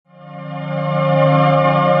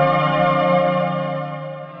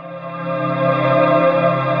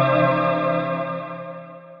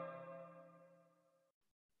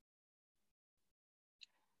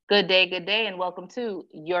good day, and welcome to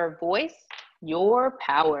Your Voice, Your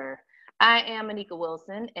Power. I am Anika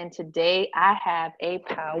Wilson, and today I have a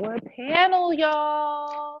power panel,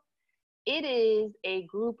 y'all. It is a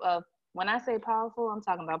group of, when I say powerful, I'm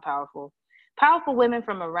talking about powerful women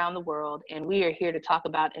from around the world, and we are here to talk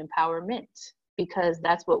about empowerment because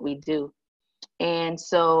that's what we do. And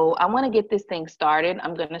so I want to get this thing started.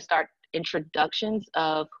 I'm going to start introductions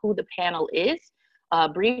of who the panel is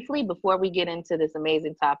briefly before we get into this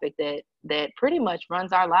amazing topic that pretty much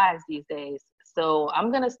runs our lives these days. So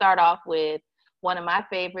I'm going to start off with one of my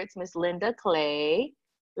favorites, Miss Linda Clay.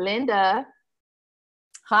 Linda.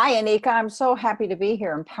 Hi, Anika. I'm so happy to be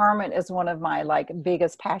here. Empowerment is one of my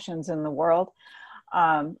biggest passions in the world.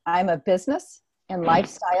 I'm a business and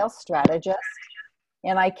lifestyle strategist.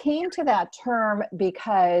 And I came to that term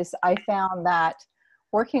because I found that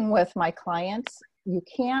working with my clients, you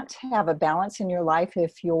can't have a balance in your life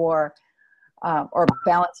or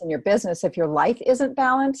balance in your business if your life isn't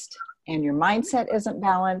balanced and your mindset isn't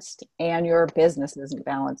balanced and your business isn't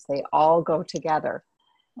balanced. They all go together.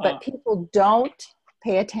 But people don't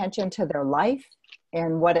pay attention to their life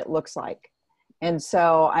and what it looks like. And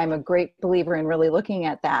so I'm a great believer in really looking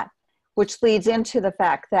at that, which leads into the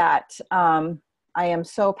fact that I am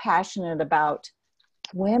so passionate about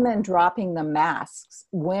women dropping the masks.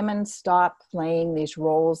 Women stop playing these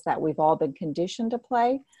roles that we've all been conditioned to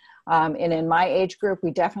play. And in my age group,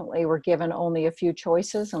 we definitely were given only a few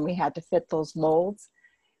choices and we had to fit those molds.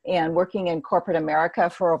 And working in corporate America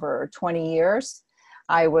for over 20 years,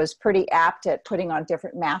 I was pretty apt at putting on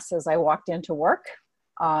different masks as I walked into work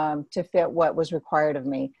to fit what was required of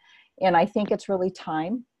me. And I think it's really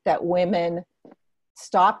time that women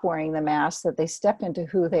stop wearing the mask, that they step into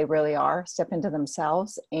who they really are, step into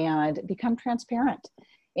themselves and become transparent.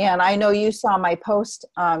 And I know you saw my post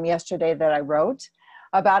yesterday that I wrote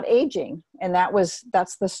about aging. And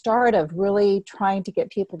that's the start of really trying to get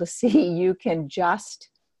people to see you can just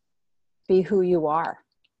be who you are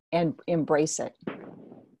and embrace it.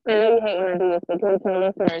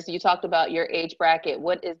 You talked about your age bracket.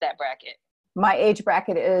 What is that bracket? My age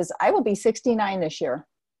bracket is, I will be 69 this year.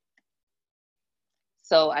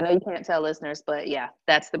 So I know you can't tell listeners, but yeah,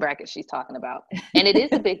 that's the bracket she's talking about. And it is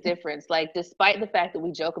a big difference. Like, despite the fact that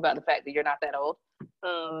we joke about the fact that you're not that old,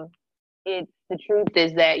 the truth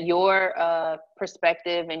is that your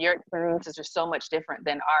perspective and your experiences are so much different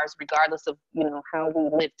than ours, regardless of, how we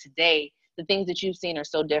live today. The things that you've seen are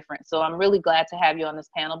so different. So I'm really glad to have you on this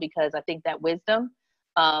panel because I think that wisdom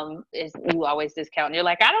is, you always discount. And you're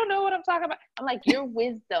like, I don't know what I'm talking about. I'm like, your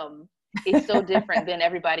wisdom is so different than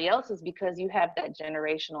everybody else's because you have that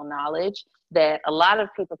generational knowledge that a lot of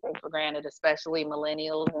people take for granted, especially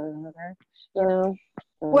millennials.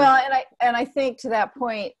 Well, and I think to that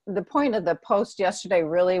point, the point of the post yesterday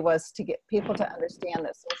really was to get people to understand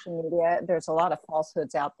that social media, there's a lot of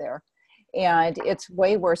falsehoods out there. And it's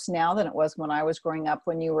way worse now than it was when I was growing up,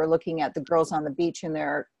 when you were looking at the girls on the beach in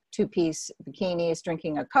their two-piece bikinis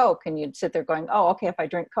drinking a Coke, and you'd sit there going, oh, okay, if I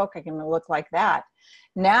drink Coke, I can look like that.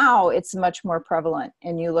 Now it's much more prevalent.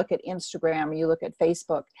 And you look at Instagram, you look at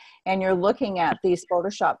Facebook, and you're looking at these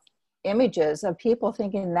Photoshop images of people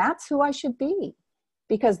thinking that's who I should be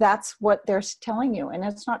because that's what they're telling you. And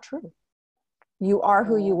it's not true. You are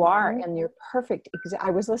who you are and you're perfect.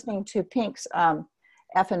 I was listening to Pink's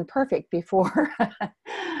Effin' Perfect before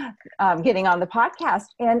getting on the podcast.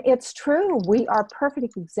 And it's true. We are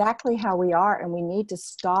perfect exactly how we are. And we need to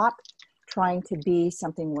stop trying to be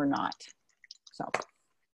something we're not. So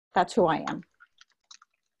that's who I am.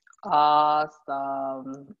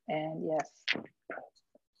 Awesome. And yes.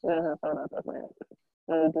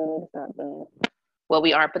 Well,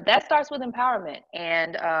 we aren't, but that starts with empowerment.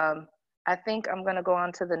 And I think I'm going to go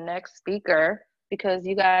on to the next speaker because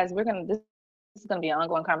you guys, this is going to be an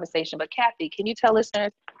ongoing conversation. But Kathy, can you tell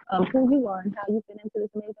listeners who you are and how you fit into this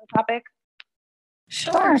amazing topic?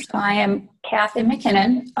 Sure. So I am Kathy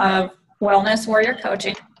McKinnon of Wellness Warrior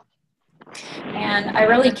Coaching. And I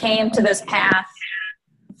really came to this path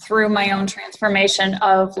through my own transformation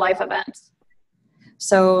of life events.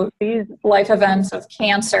 So these life events of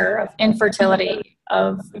cancer, of infertility,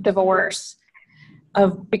 of divorce,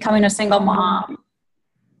 of becoming a single mom,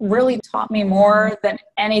 really taught me more than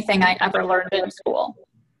anything I ever learned in school,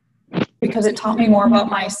 because it taught me more about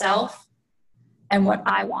myself and what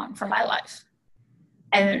I want for my life.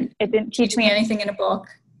 And it didn't teach me anything in a book,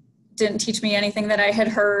 didn't teach me anything that I had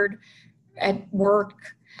heard at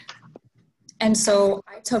work. And so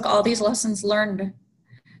I took all these lessons learned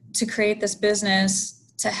to create this business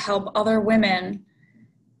to help other women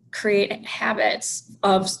create habits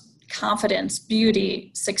of confidence,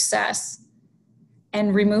 beauty, success,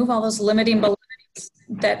 and remove all those limiting beliefs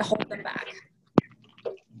that hold them back.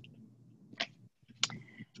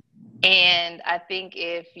 And I think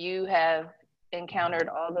if you have encountered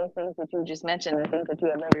all those things that you just mentioned, I think that you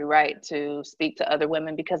have every right to speak to other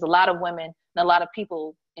women, because a lot of women and a lot of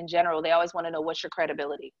people in general, they always want to know, what's your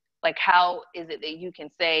credibility? Like, how is it that you can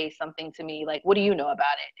say something to me? Like, what do you know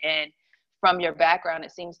about it? And from your background,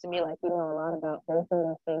 it seems to me like you know a lot about both of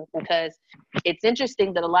those things, because it's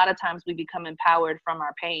interesting that a lot of times we become empowered from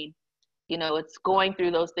our pain. You know, it's going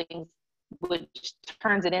through those things which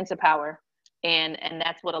turns it into power. And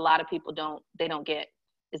that's what a lot of people don't get,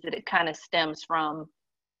 is that it kind of stems from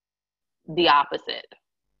the opposite.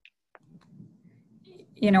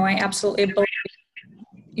 You know, I absolutely believe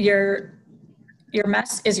your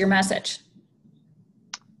mess is your message.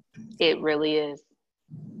 It really is.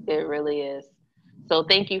 It really is. So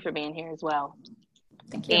thank you for being here as well.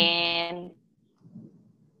 Thank you. And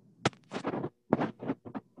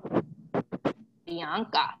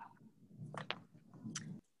Bianca.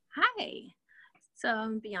 Hi. So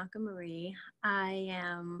I'm Bianca Marie. I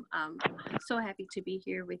am so happy to be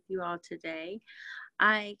here with you all today.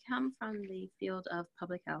 I come from the field of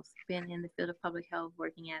public health, been in the field of public health,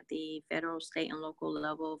 working at the federal, state, and local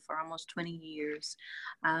level for almost 20 years.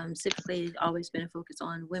 Typically, always been a focus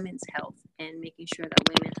on women's health and making sure that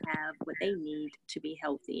women have what they need to be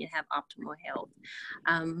healthy and have optimal health.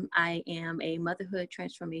 I am a motherhood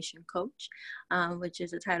transformation coach, which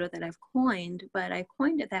is a title that I've coined, but I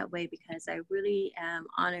coined it that way because I really am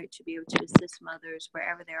honored to be able to assist mothers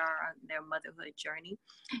wherever they are on their motherhood journey.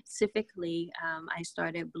 Specifically, I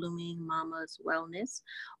started Blooming Mamas Wellness,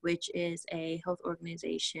 which is a health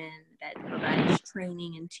organization that provides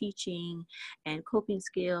training and teaching and coping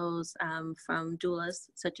skills from doulas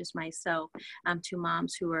such as myself to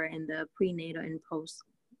moms who are in the prenatal and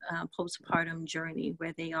postpartum journey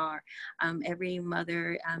where they are. Every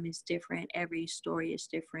mother is different. Every story is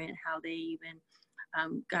different. How they even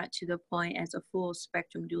got to the point as a full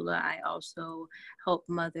spectrum doula. I also help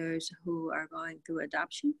mothers who are going through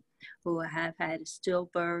adoption, who have had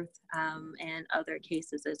stillbirth and other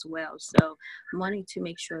cases as well. So I'm wanting to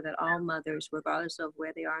make sure that all mothers, regardless of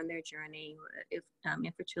where they are in their journey, if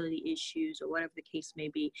infertility issues or whatever the case may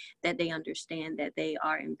be, that they understand that they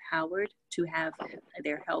are empowered to have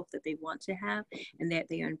their health that they want to have, and that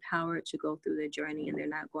they are empowered to go through the journey and they're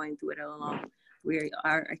not going through it alone. We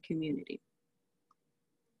are a community.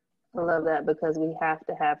 I love that, because we have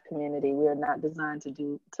to have community. We are not designed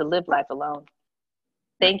to live life alone.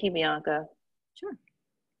 Thank you, Bianca. Sure.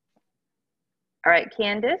 All right,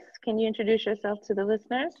 Candace, can you introduce yourself to the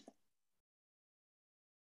listeners?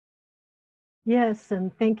 Yes,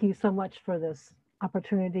 and thank you so much for this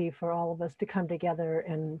opportunity for all of us to come together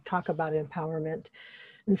and talk about empowerment.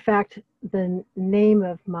 In fact, the name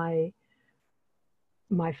of my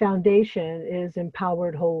foundation is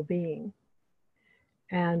Empowered Whole Being.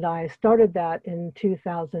 And I started that in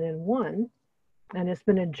 2001, and it's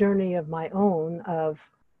been a journey of my own of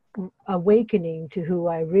awakening to who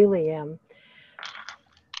I really am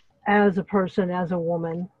as a person, as a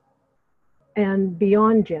woman, and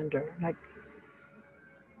beyond gender. Like,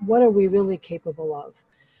 what are we really capable of?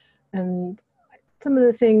 And some of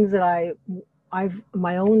the things that I've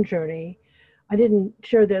my own journey, I didn't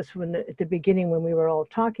share this at the beginning when we were all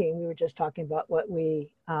talking. We were just talking about what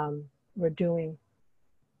we were doing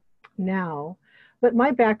now. But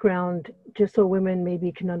my background, just so women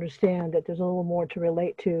maybe can understand that there's a little more to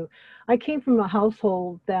relate to, I came from a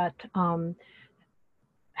household that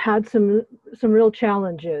had some real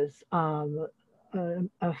challenges.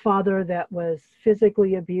 A father that was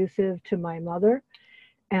physically abusive to my mother,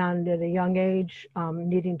 and at a young age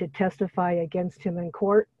needing to testify against him in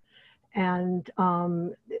court, and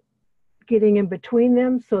getting in between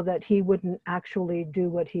them so that he wouldn't actually do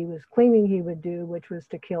what he was claiming he would do, which was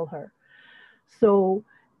to kill her. So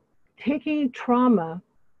taking trauma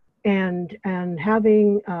and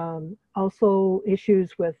having also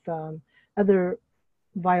issues with other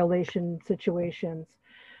violation situations,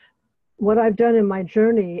 what I've done in my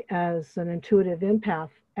journey as an intuitive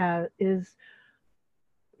empath is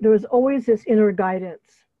there was always this inner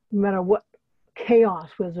guidance. No matter what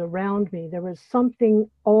chaos was around me, there was something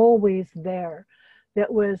always there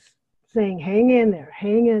that was saying, hang in there,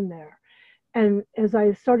 hang in there. And as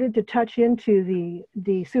I started to touch into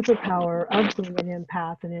the superpower of being an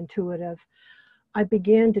empath and intuitive, I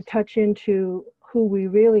began to touch into who we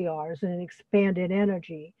really are as an expanded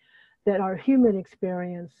energy, that our human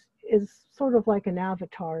experience is sort of like an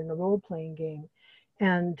avatar in a role-playing game.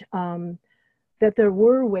 And that there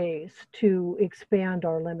were ways to expand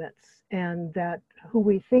our limits, and that who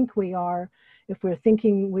we think we are, if we're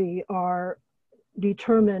thinking we are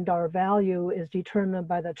determined, our value is determined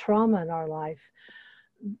by the trauma in our life,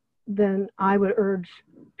 then I would urge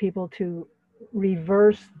people to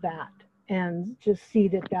reverse that and just see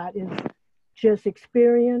that that is just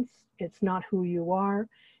experience. It's not who you are.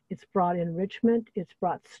 It's brought enrichment, it's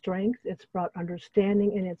brought strength, it's brought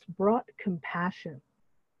understanding, and it's brought compassion.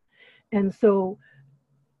 And so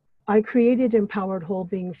I created Empowered Whole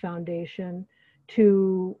Being Foundation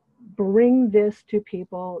to bring this to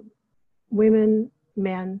people, women,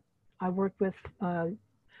 men. I work with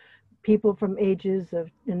people from ages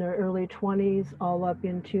of in their early 20s all up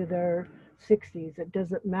into their 60s. It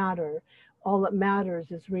doesn't matter. All that matters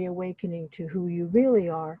is reawakening to who you really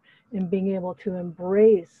are and being able to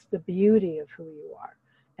embrace the beauty of who you are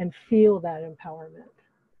and feel that empowerment.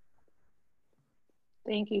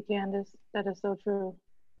 Thank you, Candace. That is so true.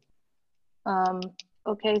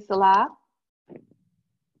 Okay, Salah,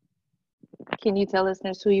 can you tell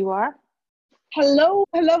listeners who you are? Hello,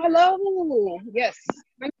 hello, hello. Yes,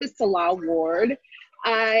 my name is Salah Ward.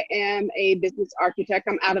 I am a business architect.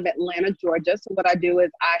 I'm out of Atlanta, Georgia. So what I do is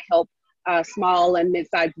I help small and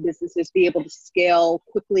mid-sized businesses be able to scale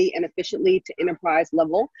quickly and efficiently to enterprise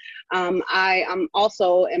level. I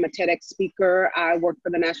also am a TEDx speaker. I work for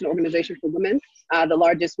the National Organization for Women, the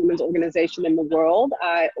largest women's organization in the world.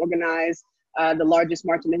 I organize the largest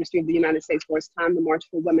march in the history of the United States for its time, the March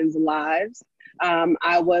for Women's Lives.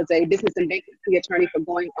 I was a business and bankruptcy attorney for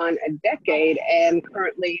going on a decade, and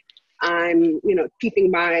currently I'm,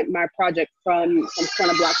 keeping my project from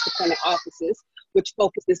front of blocks to front of offices, which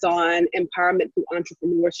focuses on empowerment through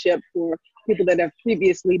entrepreneurship for people that have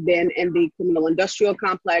previously been in the criminal industrial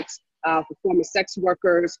complex, for former sex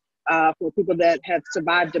workers, for people that have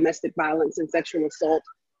survived domestic violence and sexual assault.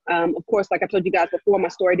 Of course, like I told you guys before, my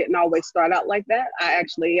story didn't always start out like that. I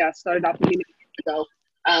actually started off many years ago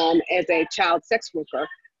as a child sex worker.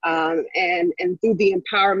 And through the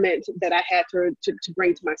empowerment that I had to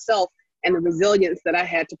bring to myself and the resilience that I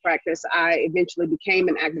had to practice, I eventually became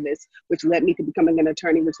an activist, which led me to becoming an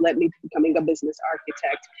attorney, which led me to becoming a business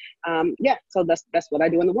architect. So that's what I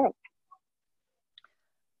do in the world.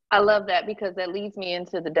 I love that, because that leads me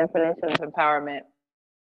into the definition of empowerment,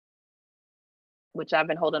 which I've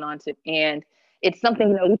been holding on to. And it's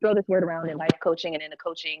something, we throw this word around in life coaching and in the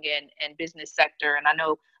coaching and business sector. And I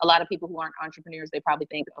know a lot of people who aren't entrepreneurs, they probably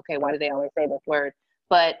think, okay, why do they always say this word?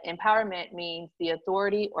 But empowerment means the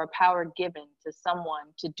authority or power given to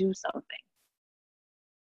someone to do something.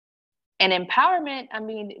 And empowerment,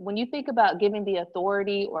 when you think about giving the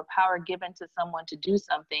authority or power given to someone to do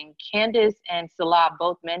something, Candace and Salah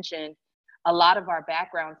both mentioned a lot of our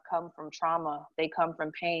backgrounds come from trauma. They come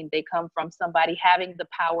from pain. They come from somebody having the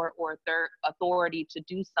power or authority to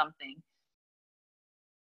do something,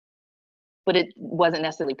 but it wasn't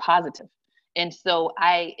necessarily positive. And so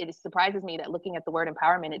it surprises me that looking at the word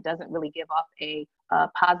empowerment, it doesn't really give off a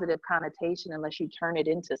positive connotation unless you turn it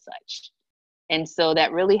into such. And so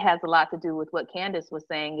that really has a lot to do with what Candace was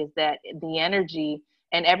saying, is that the energy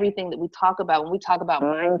and everything that we talk about, when we talk about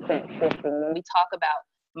mindset shifting, when we talk about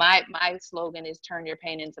my slogan is turn your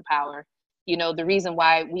pain into power. The reason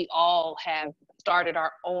why we all have started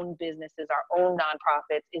our own businesses, our own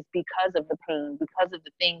nonprofits, is because of the pain, because of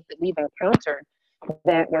the things that we've encountered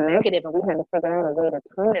that were negative, and we had to figure out a way to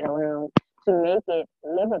turn it around to make it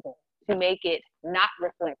livable, to make it not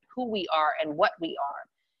reflect who we are and what we are.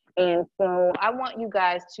 And so I want you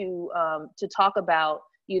guys to talk about,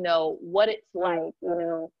 what it's like,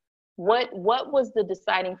 what was the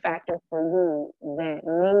deciding factor for you that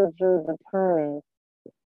made you determine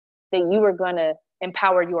that you were going to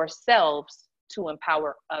empower yourselves to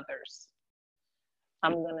empower others?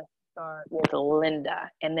 I'm going to start with Linda,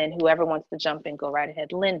 and then whoever wants to jump in, go right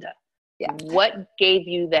ahead. Linda, Yeah. What gave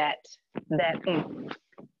you that?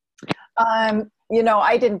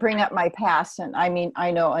 I didn't bring up my past, and I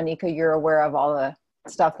know, Anika, you're aware of all the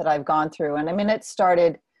stuff that I've gone through, and it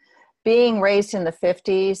started being raised in the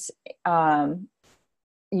 50s.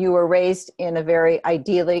 You were raised in a very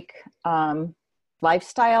idyllic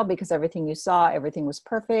lifestyle, because everything you saw, everything was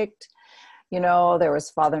perfect. There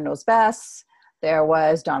was Father Knows Best, there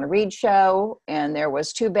was Donna Reed show, and there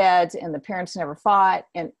was two beds, and the parents never fought,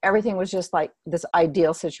 and everything was just like this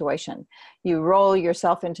ideal situation. You roll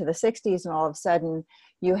yourself into the 60s, and all of a sudden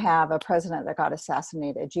you have a president that got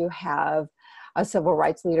assassinated. You have a civil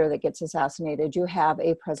rights leader that gets assassinated. You have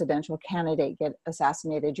a presidential candidate get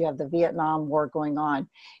assassinated. You have the Vietnam War going on.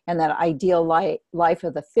 And that ideal life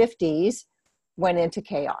of the 50s went into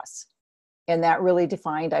chaos. And that really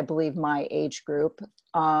defined, I believe, my age group,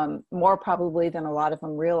 more probably than a lot of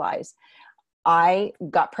them realize. I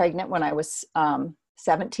got pregnant when I was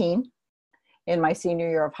 17. in my senior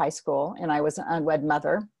year of high school, and I was an unwed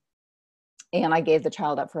mother, and I gave the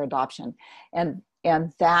child up for adoption.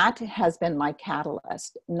 And that has been my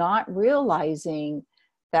catalyst, not realizing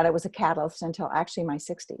that it was a catalyst until actually my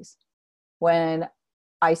 60s, when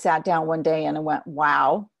I sat down one day and I went,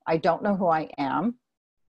 wow, I don't know who I am.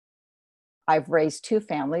 I've raised 2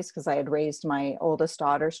 families, because I had raised my oldest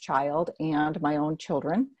daughter's child and my own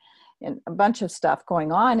children, and a bunch of stuff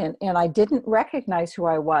going on. And I didn't recognize who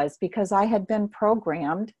I was, because I had been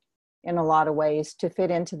programmed in a lot of ways to fit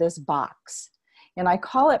into this box. And I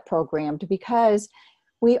call it programmed because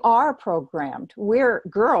we are programmed. We're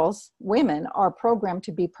girls, women are programmed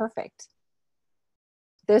to be perfect.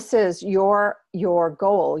 This is your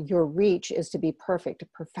goal, your reach is to be perfect,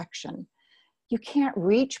 perfection. You can't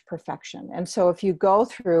reach perfection. And so if you go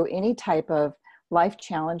through any type of life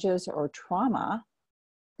challenges or trauma,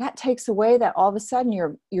 that takes away that all of a sudden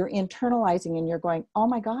you're internalizing and you're going, oh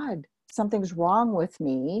my God, something's wrong with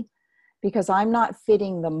me because I'm not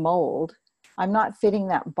fitting the mold. I'm not fitting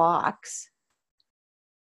that box.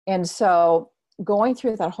 And so going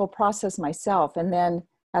through that whole process myself. And then,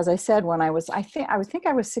 as I said, when I think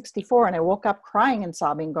I was 64 and I woke up crying and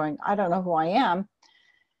sobbing going, I don't know who I am.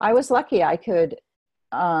 I was lucky. I could,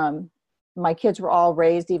 my kids were all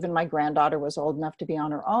raised. Even my granddaughter was old enough to be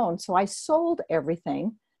on her own. So I sold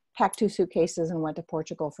everything, packed 2 suitcases and went to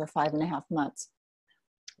Portugal for 5.5 months.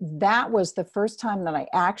 That was the first time that I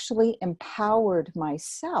actually empowered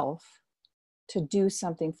myself to do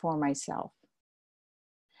something for myself.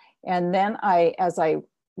 And then as I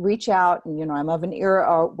reach out, and, I'm of an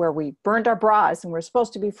era where we burned our bras and we're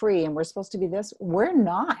supposed to be free and we're supposed to be this. We're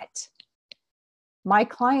not. My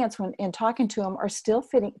clients, when in talking to them, are still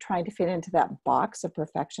trying to fit into that box of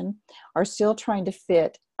perfection, are still trying to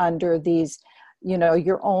fit under these, you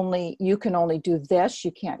can only do this.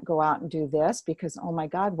 You can't go out and do this because, oh my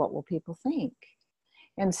God, what will people think?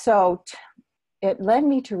 And so it led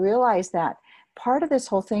me to realize that part of this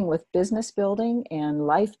whole thing with business building and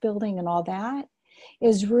life building and all that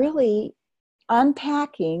is really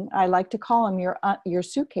unpacking. I like to call them your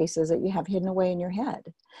suitcases that you have hidden away in your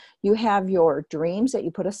head. You have your dreams that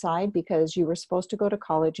you put aside because you were supposed to go to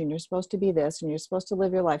college and you're supposed to be this and you're supposed to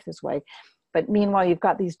live your life this way. But meanwhile, you've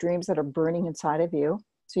got these dreams that are burning inside of you.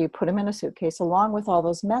 So you put them in a suitcase along with all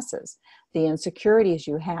those messes, the insecurities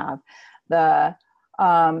you have, the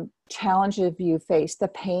challenges you face, the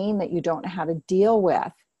pain that you don't know how to deal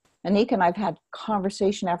with. Anika and I've had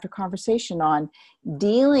conversation after conversation on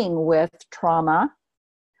dealing with trauma.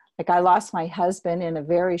 Like, I lost my husband in a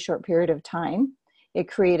very short period of time. It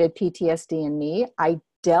created PTSD in me. I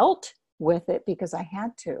dealt with it because I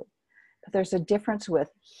had to. But there's a difference with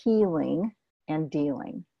healing and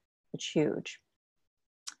dealing. It's huge.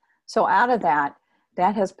 So out of that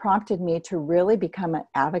has prompted me to really become an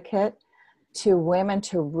advocate to women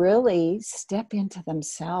to really step into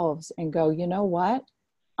themselves and go, you know what?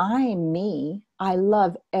 I'm me. I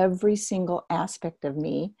love every single aspect of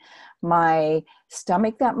me. My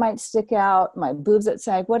stomach that might stick out, my boobs that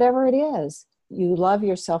sag, whatever it is, you love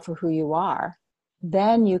yourself for who you are.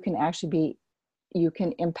 Then you can actually you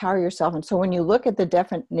can empower yourself. And so when you look at the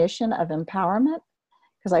definition of empowerment,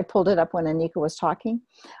 because I pulled it up when Anika was talking,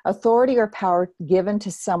 authority or power given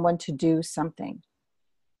to someone to do something.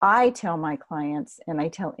 I tell my clients, and I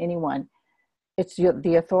tell anyone, it's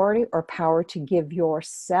the authority or power to give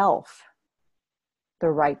yourself the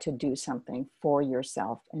right to do something for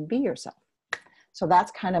yourself and be yourself. So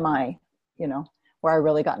that's kind of my, where I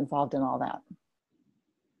really got involved in all that.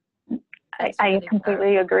 I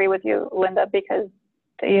completely agree with you, Linda, because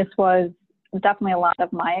this was definitely a lot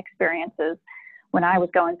of my experiences when I was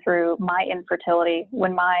going through my infertility,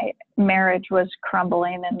 when my marriage was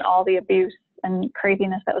crumbling and all the abuse and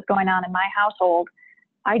craziness that was going on in my household.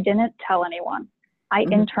 I didn't tell anyone. I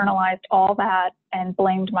internalized all that and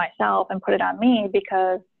blamed myself and put it on me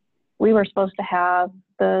because we were supposed to have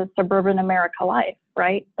the suburban America life,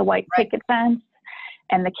 right? The white picket fence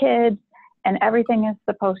and the kids, and everything is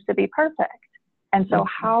supposed to be perfect. And so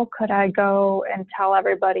how could I go and tell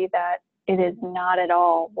everybody that it is not at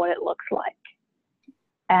all what it looks like?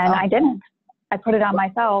 And I didn't. I put it on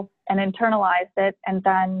myself and internalized it, and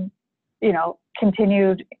then,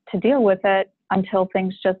 continued to deal with it until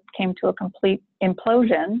things just came to a complete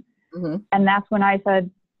implosion. And that's when I said,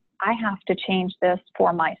 I have to change this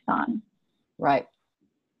for my son. Right.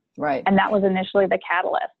 And that was initially the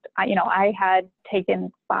catalyst. I had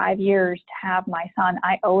taken 5 years to have my son.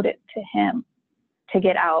 I owed it to him to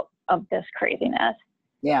get out of this craziness.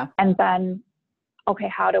 Yeah. And then, okay,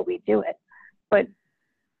 how do we do it? But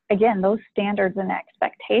again, those standards and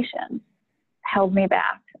expectations held me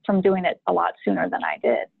back from doing it a lot sooner than I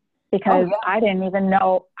did. because yeah. I didn't even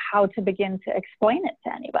know how to begin to explain it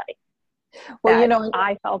to anybody. Well, that you know,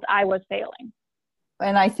 I felt I was failing.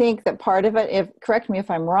 and I think that part of it, correct me if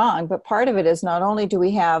I'm wrong, but part of it is not only do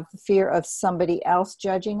we have fear of somebody else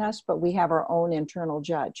judging us, but we have our own internal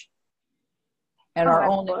judge. And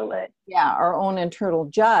Absolutely. our own internal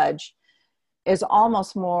judge is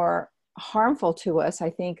almost more harmful to us, I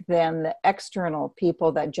think, than the external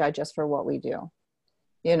people that judge us for what we do.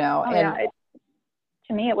 You know,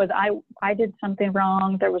 to me, it was, I did something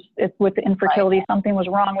wrong. With the infertility, right. Something was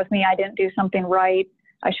wrong with me. I didn't do something right.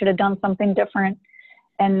 I should have done something different.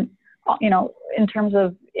 And, you know, in terms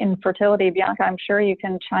of infertility, Bianca, I'm sure you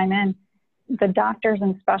can chime in. The doctors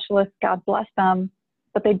and specialists, God bless them,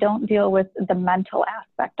 but they don't deal with the mental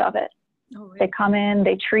aspect of it. Oh, really? They come in,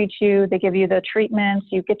 they treat you, they give you the treatments,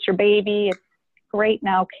 you get your baby, it's great,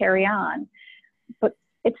 now carry on. But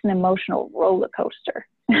it's an emotional roller coaster.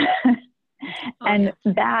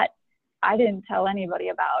 That I didn't tell anybody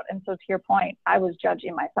about. And so to your point, I was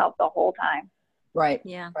judging myself the whole time. Right.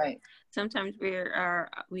 Yeah. Right. Sometimes we are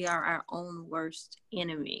our own worst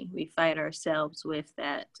enemy. We fight ourselves with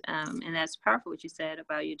that. And that's powerful what you said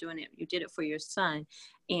about you doing it. You did it for your son.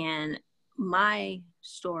 And my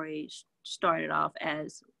story started off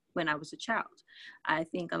as when I was a child. I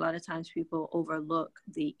think a lot of times people overlook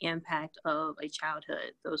the impact of a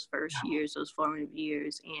childhood, those first years, those formative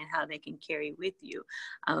years, and how they can carry with you.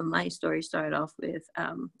 My story started off with,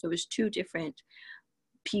 there was two different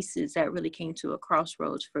pieces that really came to a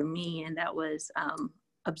crossroads for me, and that was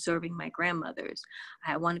observing my grandmothers.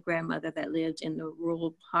 I had one grandmother that lived in the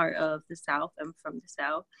rural part of the South. I'm from the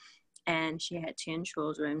South, and she had 10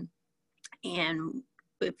 children. And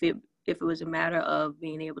if it was a matter of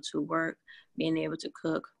being able to work, being able to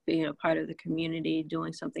cook, being a part of the community,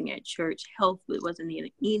 doing something at church, health wasn't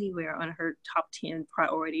anywhere on her top 10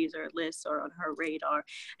 priorities or lists or on her radar,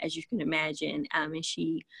 as you can imagine. And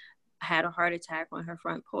she had a heart attack on her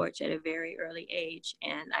front porch at a very early age.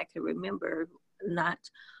 And I could remember not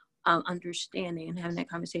understanding and having that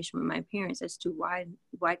conversation with my parents as to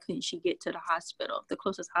why couldn't she get to the hospital. The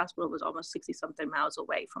closest hospital was almost 60 something miles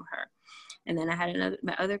away from her. And then I had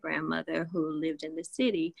my other grandmother who lived in the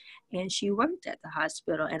city, and she worked at the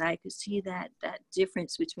hospital, and I could see that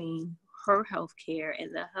difference between her health care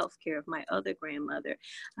and the health care of my other grandmother.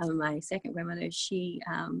 My second grandmother, she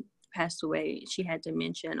passed away. She had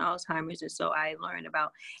dementia and Alzheimer's. And so I learned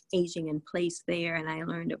about aging in place there. And I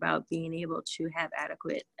learned about being able to have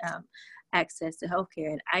adequate access to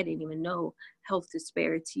healthcare. And I didn't even know health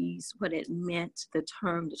disparities, what it meant, the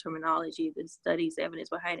terminology, the studies, the evidence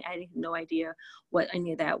behind it. I had no idea what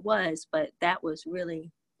any of that was, but that was really,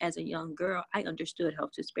 as a young girl, I understood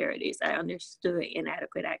health disparities. I understood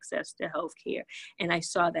inadequate access to healthcare. And I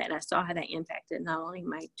saw that, and I saw how that impacted not only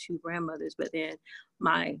my two grandmothers, but then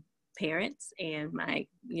my parents and my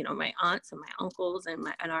aunts and my uncles and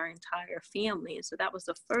our entire family. And so that was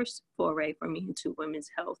the first foray for me into women's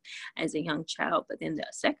health as a young child. But then the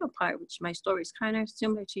second part, which my story is kind of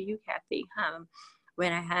similar to you, Kathy,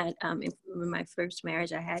 when I had, in my first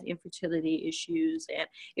marriage, I had infertility issues, and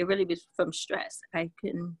it really was from stress. I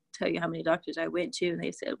couldn't tell you how many doctors I went to, and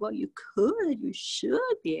they said, well, you should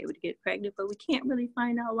be able to get pregnant, but we can't really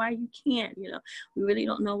find out why you can't. You know, we really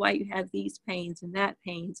don't know why you have these pains and that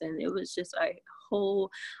pains. And it was just a whole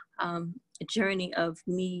journey of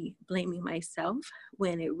me blaming myself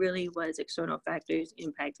when it really was external factors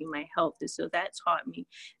impacting my health. And so that taught me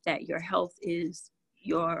that your health is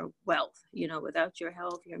your wealth. You know, without your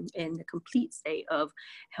health, you're in the complete state of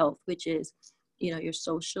health, which is, you know, your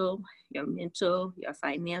social, your mental, your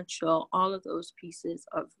financial, all of those pieces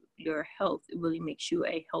of your health. It really makes you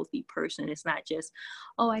a healthy person. It's not just,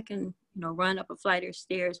 oh, I can, run up a flight of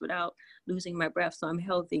stairs without losing my breath, so I'm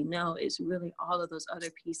healthy. No, it's really all of those other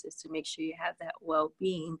pieces to make sure you have that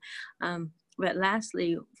well-being. But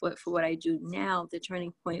lastly, for what I do now, the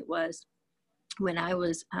turning point was when I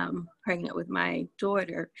was pregnant with my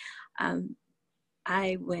daughter.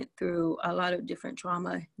 I went through a lot of different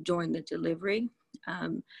trauma during the delivery,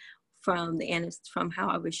 from how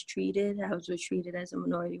I was treated. I was treated as a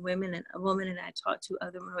minority woman, and I talked to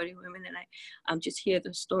other minority women, and I just hear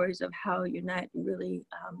the stories of how you're not really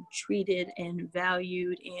treated and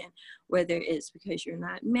valued, and whether it's because you're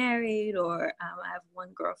not married or I have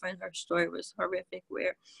one girlfriend, her story was horrific,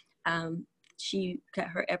 where she got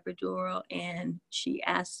her epidural, and she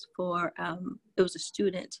asked for, it was a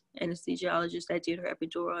student anesthesiologist that did her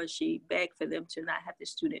epidural, and she begged for them to not have the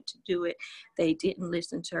student to do it. They didn't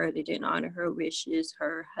listen to her. They didn't honor her wishes.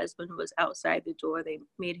 Her husband was outside the door. They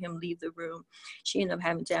made him leave the room. She ended up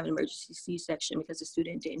having to have an emergency C-section because the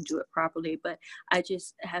student didn't do it properly. But I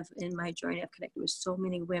just have, in my journey, I've connected with so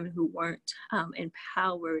many women who weren't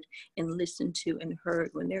empowered and listened to and heard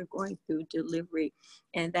when they're going through delivery.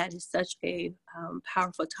 And that is such a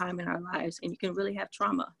powerful time in our lives. And you can really have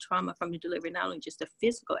trauma from the delivery, not only just the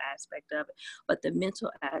physical aspect of it, but the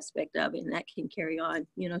mental aspect of it. And that can carry on,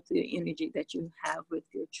 you know, through the energy that you have with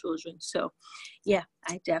your children. So yeah,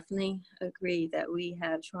 I definitely agree that we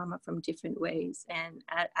have trauma from different ways. And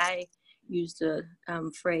I use the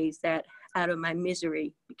phrase that out of my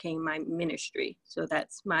misery became my ministry. So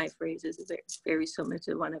that's my phrase, is very, very similar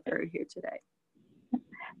to the one I've heard here today.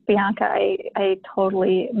 Bianca, I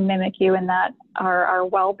totally mimic you in that our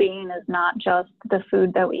well-being is not just the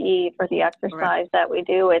food that we eat or the exercise that we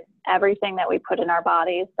do. It's everything that we put in our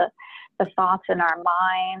bodies, the thoughts in our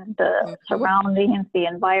mind, the surroundings, the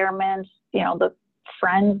environment, you know, the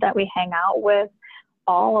friends that we hang out with.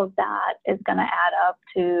 All of that is going to add up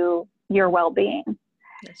to your well-being.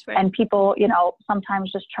 That's right. And people, you know,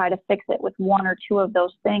 sometimes just try to fix it with one or two of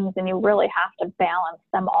those things, and you really have to balance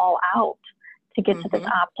them all out to get to this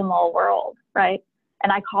optimal world, right?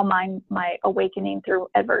 And I call mine my awakening through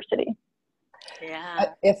adversity.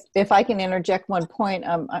 Yeah. If I can interject one point,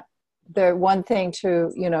 the one thing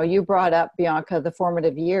to, you know, you brought up, Bianca, the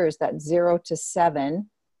formative years, that 0 to 7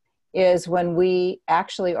 is when we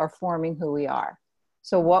actually are forming who we are.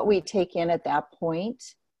 So what we take in at that point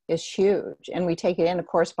is huge. And we take it in, of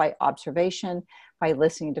course, by observation, by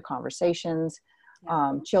listening to conversations.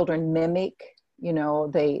 Children mimic, you know,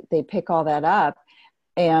 they pick all that up.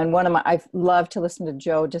 And I've loved to listen to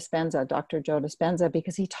Joe Dispenza, Dr. Joe Dispenza,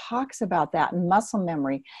 because he talks about that in muscle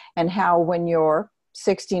memory and how when you're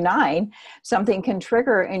 69, something can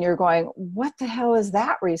trigger and you're going, what the hell is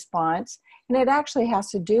that response? And it actually has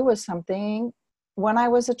to do with something when I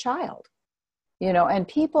was a child, you know, and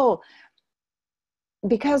people,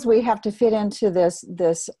 because we have to fit into this,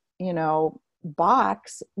 you know,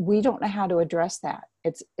 box, we don't know how to address that.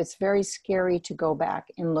 It's very scary to go back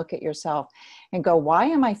and look at yourself and go, why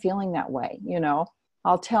am I feeling that way? You know,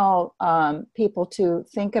 I'll tell people to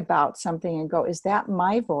think about something and go, is that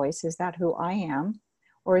my voice? Is that who I am?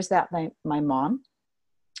 Or is that my mom?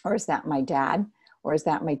 Or is that my dad? Or is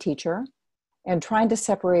that my teacher? And trying to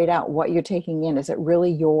separate out what you're taking in. Is it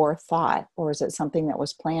really your thought? Or is it something that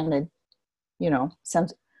was planted, you know,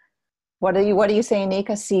 since, what are you saying,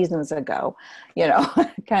 Nika? Seasons ago, you know,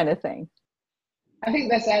 kind of thing. I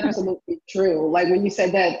think that's absolutely true. Like when you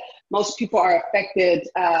said that most people are affected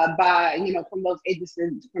by, you know, from those ages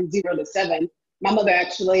from 0 to 7. My mother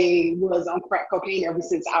actually was on crack cocaine ever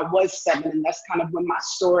since I was 7. And that's kind of when my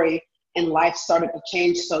story in life started to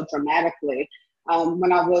change so dramatically.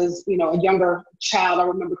 When I was, you know, a younger child, I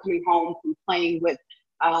remember coming home from playing with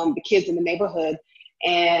the kids in the neighborhood.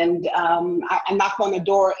 And I knocked on the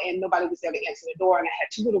door and nobody was there to answer the door. And I had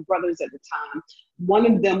 2 little brothers at the time.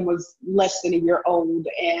 One of them was less than a year old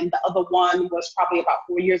and the other one was probably about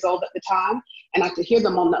 4 years old at the time. And I could hear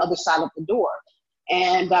them on the other side of the door.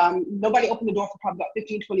 And nobody opened the door for probably about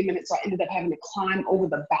 15, 20 minutes. So I ended up having to climb over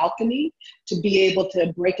the balcony to be able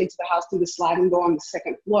to break into the house through the sliding door on the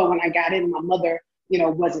 2nd floor. When I got in, my mother, you know,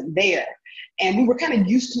 wasn't there. And we were kind of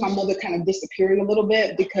used to my mother kind of disappearing a little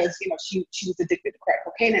bit because, you know, she was addicted to crack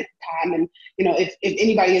cocaine at the time. And, you know, if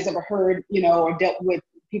anybody has ever heard, you know, or dealt with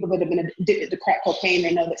people that have been addicted to crack cocaine,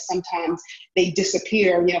 they know that sometimes they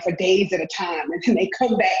disappear, you know, for days at a time, and then they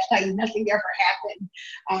come back like nothing ever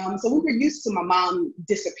happened. So we were used to my mom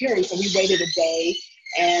disappearing. So we waited a day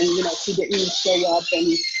and, you know, she didn't show up. And,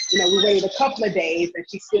 you know, we waited a couple of days and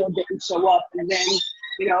she still didn't show up. And then,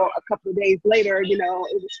 you know, a couple of days later, you know,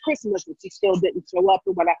 it was Christmas and she still didn't show up.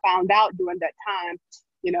 And what I found out during that time,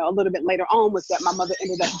 you know, a little bit later on, was that my mother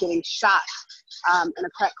ended up getting shot in a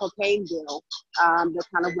crack cocaine deal that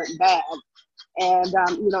kind of went bad. And,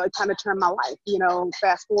 you know, it kind of turned my life. You know,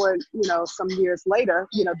 fast forward, you know, some years later,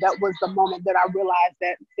 you know, that was the moment that I realized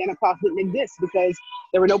that Santa Claus didn't exist, because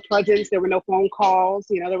there were no presents, there were no phone calls,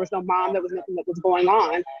 you know, there was no mom, there was nothing that was going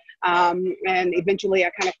on. And eventually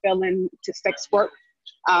I kind of fell into sex work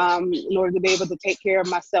in order to be able to take care of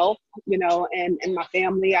myself, you know, and my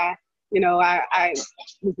family. I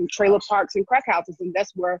was in trailer parks and crack houses, and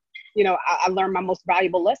that's where, you know, I learned my most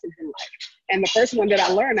valuable lessons in life. And the first one that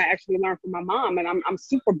I actually learned from my mom, and I'm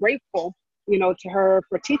super grateful, you know, to her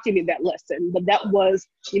for teaching me that lesson. But that was,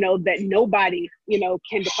 you know, that nobody, you know,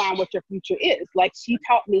 can define what your future is. Like, she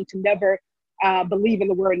taught me to never believe in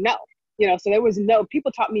the word no. You know, so there was no,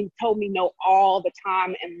 people told me no all the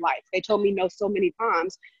time in life. They told me no so many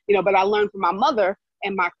times, you know, but I learned from my mother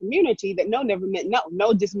and my community that no never meant no.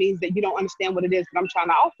 No just means that you don't understand what it is that I'm trying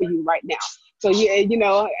to offer you right now. So, yeah, you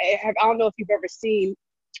know, I don't know if you've ever seen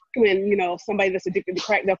when, you know, somebody that's addicted to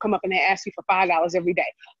crack, they'll come up and they ask you for $5 every day.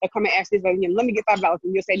 They'll come and ask you, like, let me get $5,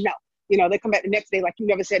 and you'll say no. You know, they come back the next day like you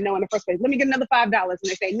never said no in the first place. Let me get another $5, and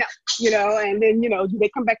they say no. You know, and then, you know, they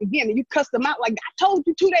come back again and you cuss them out like, I told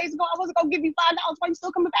you 2 days ago I wasn't gonna give you $5. Why you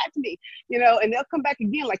still coming back to me? You know, and they'll come back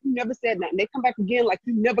again like you never said nothing. They come back again like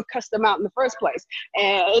you never cussed them out in the first place.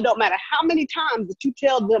 And it don't matter how many times that you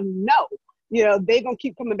tell them no, you know, they're gonna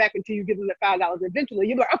keep coming back until you give them the $5. Eventually,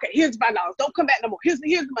 you're like, okay, here's $5. Don't come back no more. Here's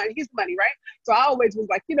the money, right? So I always was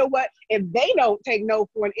like, you know what? If they don't take no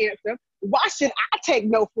for an answer, why should I take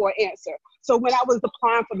no for an answer? So when I was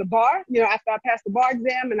applying for the bar, you know, after I passed the bar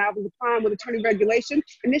exam and I was applying with attorney regulation,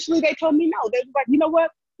 initially they told me no. They was like, you know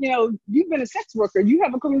what? You know, you've been a sex worker. You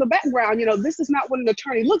have a criminal background. You know, this is not what an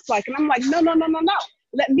attorney looks like. And I'm like, no.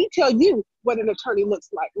 Let me tell you what an attorney looks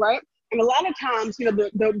like, right? And a lot of times, you know,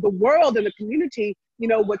 the world and the community, you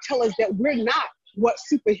know, would tell us that we're not what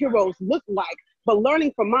superheroes look like. But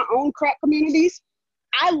learning from my own crack communities,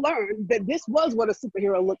 I learned that this was what a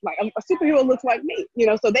superhero looked like. A superhero looks like me, you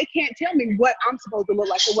know, so they can't tell me what I'm supposed to look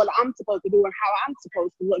like or what I'm supposed to do and how I'm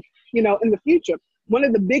supposed to look, you know, in the future. One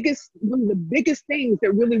of the biggest things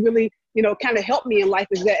that really, you know, kind of helped me in life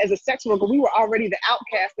is that as a sex worker, we were already the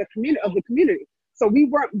outcast of the community. So we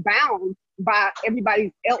weren't bound by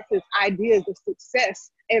everybody else's ideas of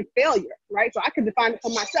success and failure, right? So I could define it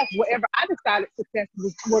for myself. Whatever I decided success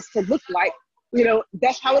was to look like, you know,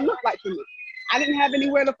 that's how it looked like for me. I didn't have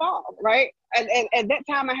anywhere to fall, right? And at that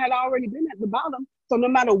time, I had already been at the bottom. So no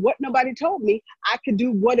matter what nobody told me, I could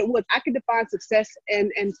do what it was. I could define success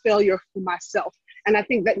and failure for myself. And I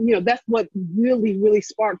think that, you know, that's what really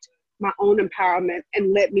sparked my own empowerment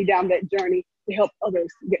and led me down that journey to help others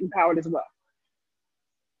get empowered as well.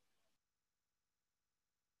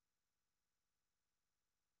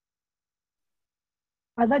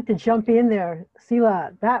 I'd like to jump in there.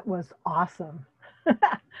 Sela, that was awesome.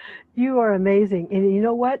 You are amazing. And you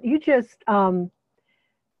know what? You just,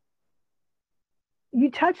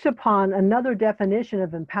 you touched upon another definition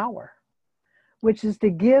of empower, which is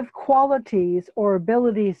to give qualities or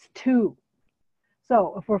abilities to.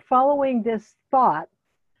 So if we're following this thought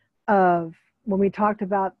of when we talked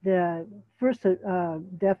about the first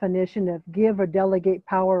definition of give or delegate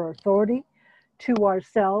power or authority to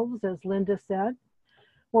ourselves, as Linda said,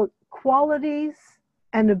 well, qualities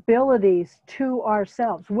and abilities to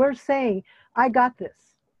ourselves. We're saying, I got this.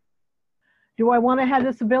 Do I want to have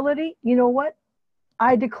this ability? You know what?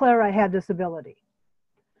 I declare I had this ability.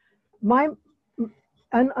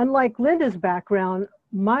 Unlike Linda's background,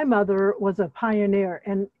 my mother was a pioneer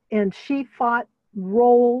and she fought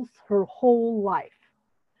roles her whole life.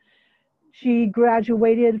 She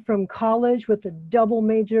graduated from college with a double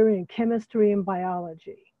major in chemistry and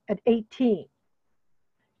biology at 18.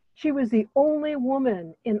 She was the only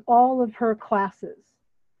woman in all of her classes.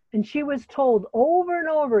 And she was told over and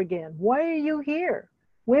over again, why are you here?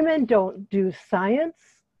 Women don't do science.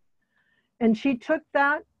 And she took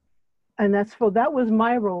that, and that was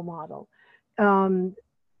my role model.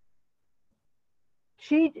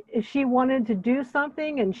 She wanted to do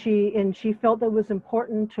something, and she felt that was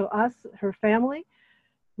important to us, her family.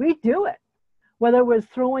 We do it. Whether it was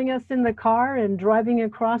throwing us in the car and driving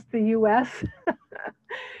across the U.S.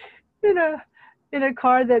 in a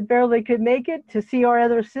car that barely could make it to see our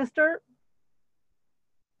other sister,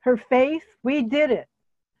 her faith, we did it.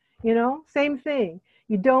 You know, same thing.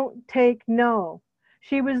 You don't take no.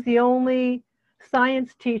 She was the only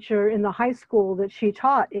science teacher in the high school that she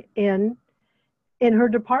taught in her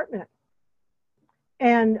department.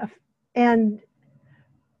 And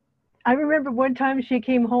I remember one time she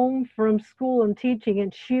came home from school and teaching,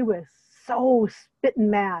 and she was so spitting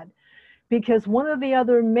mad because one of the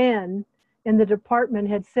other men in the department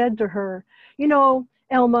had said to her, you know,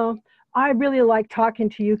 Elma, I really like talking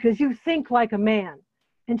to you because you think like a man.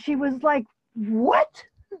 And she was like, what?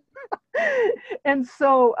 And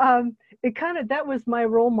so that was my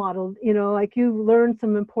role model. You know, like you learned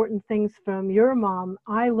some important things from your mom.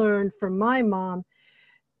 I learned from my mom.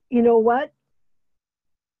 You know what?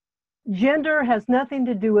 Gender has nothing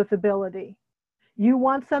to do with ability. You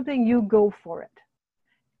want something, you go for it.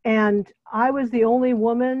 And I was the only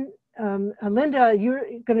woman. Linda, you're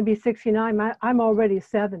going to be 69. I'm already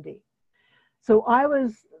 70. So I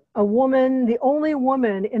was a woman, the only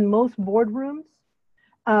woman in most boardrooms.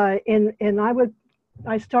 I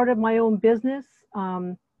started my own business.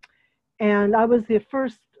 And I was the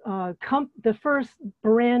first the first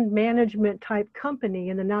brand management type company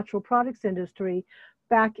in the natural products industry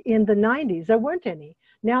back in the 90s. There weren't any.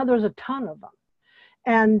 Now there's a ton of them.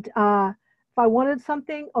 And if I wanted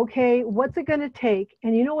something, okay, what's it going to take?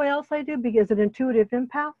 And you know what else I do? Because an intuitive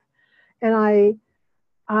empath, and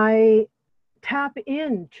I tap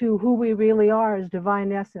into who we really are as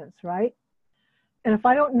divine essence, right? And if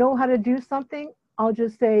I don't know how to do something, I'll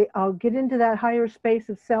just say, I'll get into that higher space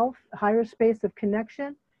of self, higher space of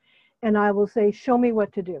connection, and I will say, show me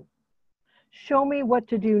what to do. Show me what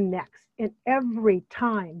to do next. And every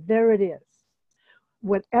time, there it is.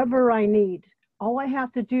 Whatever I need, all I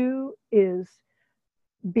have to do is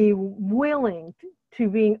be willing to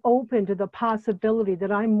being open to the possibility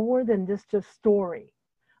that I'm more than just a story.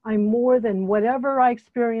 I'm more than whatever I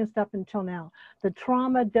experienced up until now. The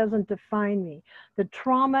trauma doesn't define me. The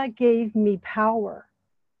trauma gave me power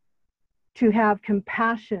to have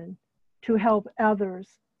compassion, to help others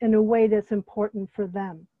in a way that's important for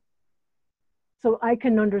them. So I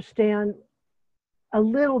can understand a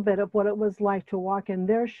little bit of what it was like to walk in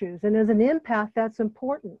their shoes. And as an empath, that's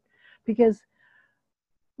important because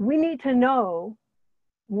we need to know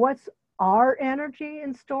what's our energy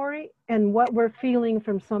and story and what we're feeling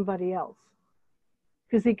from somebody else,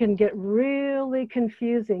 because it can get really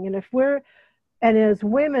confusing. And as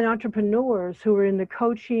women entrepreneurs who are in the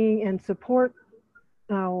coaching and support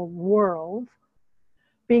world,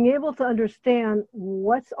 being able to understand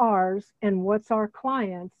what's ours and what's our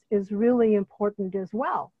clients is really important as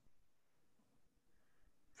well.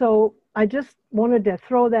 So I just wanted to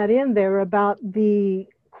throw that in there about the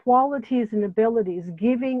qualities and abilities,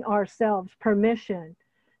 giving ourselves permission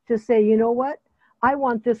to say, you know what, I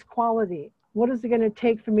want this quality. What is it going to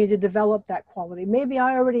take for me to develop that quality? Maybe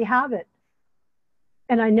I already have it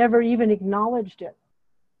and I never even acknowledged it.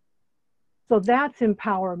 So that's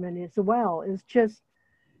empowerment as well, is just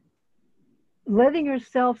letting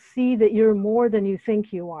yourself see that you're more than you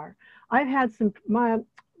think you are. I've had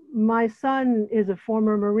my son is a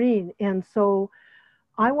former Marine, and so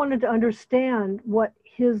I wanted to understand what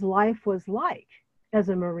his life was like as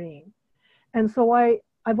a Marine. And so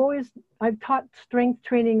I've taught strength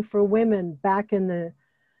training for women back in the,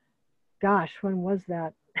 gosh, when was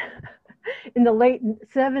that? In the late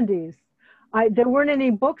 70s. There weren't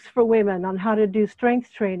any books for women on how to do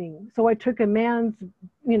strength training. So I took a man's,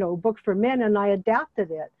 book for men and I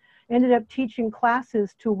adapted it. Ended up teaching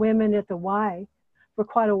classes to women at the Y for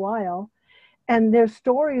quite a while. And their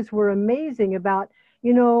stories were amazing about,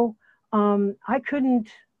 I couldn't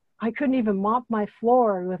even mop my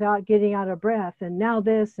floor without getting out of breath. And now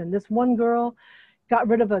this, and this one girl got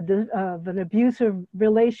rid of an abusive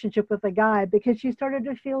relationship with a guy because she started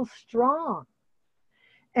to feel strong.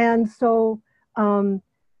 And so I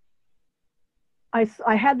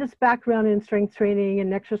had this background in strength training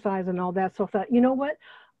and exercise and all that. So I thought, you know what?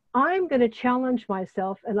 I'm going to challenge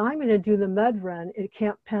myself and I'm going to do the mud run at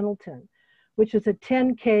Camp Pendleton, which is a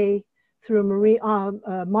 10K through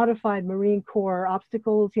a modified Marine Corps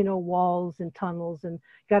obstacles, walls and tunnels, and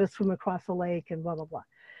got to swim across a lake and blah, blah, blah.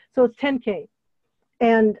 So it's 10K.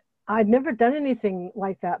 And I'd never done anything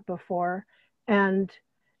like that before. And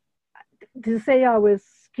to say I was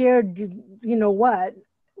scared,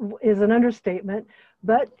 is an understatement,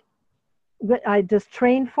 but I just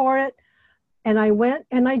trained for it and I went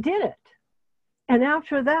and I did it. And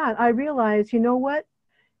after that, I realized, you know what?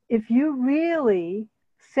 If you really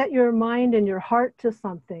set your mind and your heart to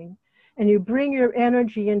something and you bring your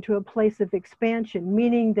energy into a place of expansion,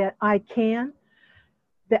 meaning that I can't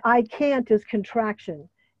is contraction.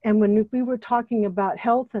 And when we were talking about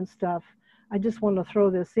health and stuff, I just want to throw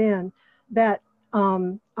this in, that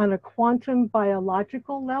on a quantum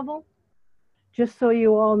biological level, just so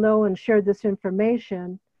you all know and share this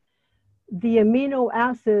information, the amino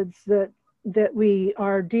acids that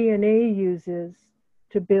our DNA uses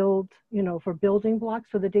to build, for building blocks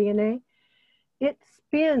for the DNA, it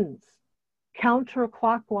spins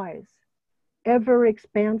counterclockwise, ever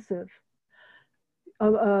expansive.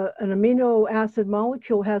 An amino acid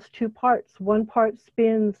molecule has two parts. One part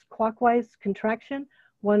spins clockwise, contraction.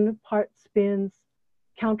 One part spins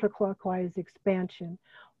counterclockwise, expansion.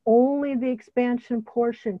 Only the expansion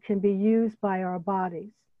portion can be used by our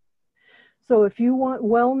bodies. So if you want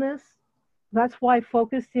wellness, that's why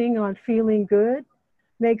focusing on feeling good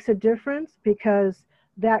makes a difference, because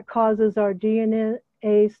that causes our DNA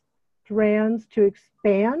strands to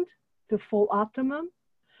expand to full optimum.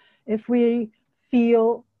 If we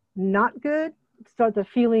feel not good, start the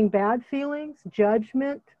feeling bad feelings,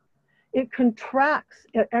 judgment, it contracts.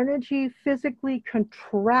 Energy physically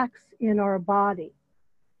contracts in our body.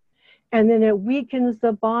 And then it weakens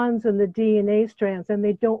the bonds in the DNA strands and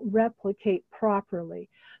they don't replicate properly.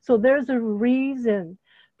 So there's a reason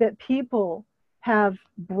that people have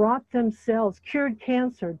brought themselves, cured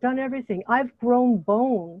cancer, done everything. I've grown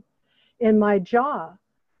bone in my jaw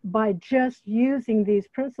by just using these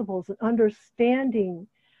principles and understanding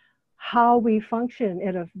how we function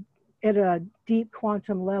at a deep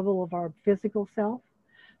quantum level of our physical self.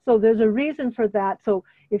 So there's a reason for that. So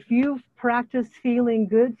if you've practiced feeling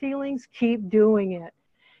good feelings, keep doing it.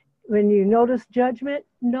 When you notice judgment,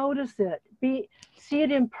 notice it. See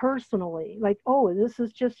it impersonally, like, oh, this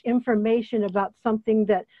is just information about something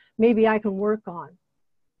that maybe I can work on.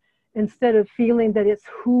 Instead of feeling that it's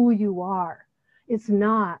who you are. It's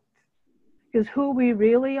not. Because who we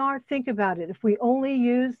really are, think about it. If we only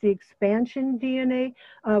use the expansion DNA,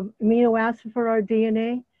 amino acid for our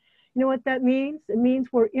DNA, you know what that means? It means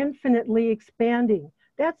we're infinitely expanding.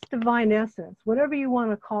 That's divine essence, whatever you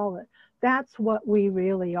want to call it. That's what we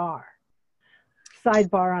really are.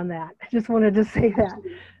 Sidebar on that. I just wanted to say that.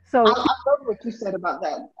 So I love what you said about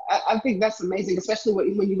that. I think that's amazing, especially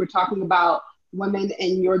when you were talking about women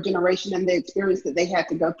in your generation and the experience that they had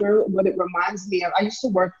to go through. What it reminds me of, I used to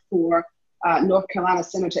work for North Carolina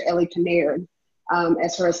Senator Ellie Kinnaird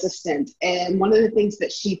as her assistant. And one of the things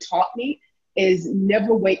that she taught me is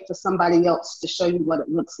never wait for somebody else to show you what it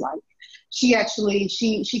looks like. She actually,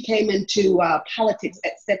 she came into politics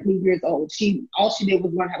at 70 years old. All she did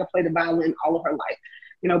was learn how to play the violin all of her life,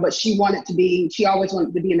 you know, but she always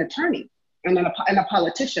wanted to be an attorney and a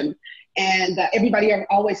politician. And everybody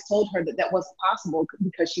always told her that that wasn't possible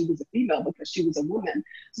because she was a female, because she was a woman.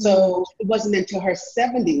 So it wasn't until her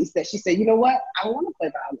 70s that she said, you know what, I don't want to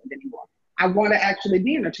play violin anymore. I want to actually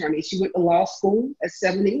be an attorney. She went to law school at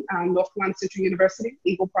 70, North Carolina Central University,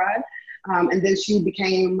 Eagle Pride. And then she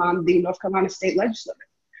became the North Carolina State Legislator.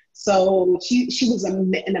 So she was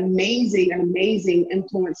an amazing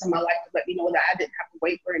influence in my life to let me know that I didn't have to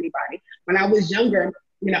wait for anybody. When I was younger,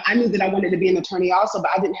 you know, I knew that I wanted to be an attorney also,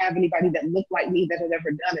 but I didn't have anybody that looked like me that had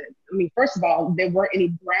ever done it. I mean, first of all, there weren't any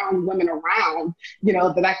brown women around, you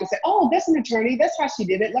know, that I could say, oh, that's an attorney. That's how she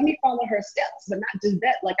did it. Let me follow her steps. But not just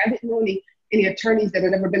that. Like, I didn't know any attorneys that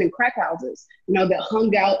had ever been in crack houses, you know, that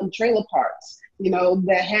hung out in trailer parks, you know,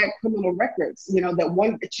 that had criminal records, you know, that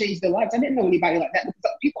wanted to change their lives. I didn't know anybody like that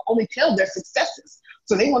because people only tell their successes.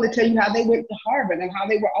 So they want to tell you how they went to Harvard and how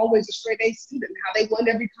they were always a straight A student, and how they won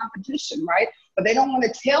every competition, right? But they don't want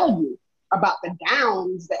to tell you about the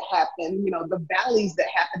downs that happened, you know, the valleys that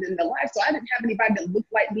happened in their life. So I didn't have anybody that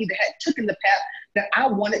looked like me that had taken the path that I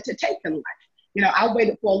wanted to take in life. You know, I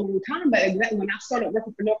waited for a long time, but when I started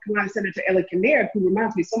working for North Carolina Senator Ellie Kinnaird, who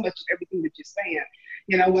reminds me so much of everything that you're saying,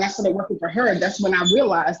 you know, when I started working for her, that's when I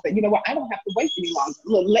realized that, you know what, I don't have to wait any longer.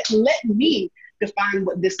 Look, let me define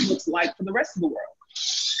what this looks like for the rest of the world.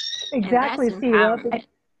 Exactly, Sheila.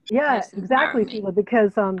 Yeah, exactly, Sheila,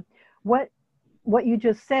 because what you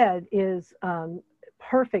just said is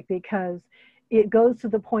perfect, because it goes to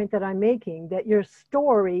the point that I'm making, that your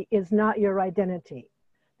story is not your identity.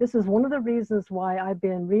 This is one of the reasons why I've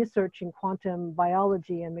been researching quantum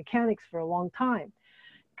biology and mechanics for a long time,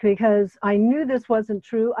 because I knew this wasn't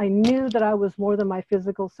true. I knew that I was more than my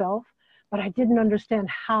physical self, but I didn't understand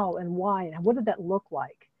how and why and what did that look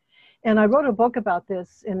like. And I wrote a book about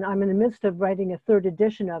this, and I'm in the midst of writing a third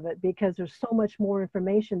edition of it because there's so much more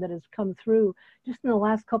information that has come through just in the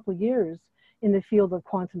last couple of years in the field of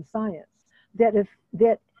quantum science that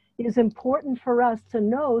is important for us to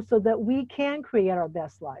know so that we can create our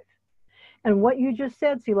best life. And what you just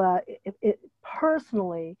said, Sila, it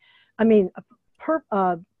personally, I mean,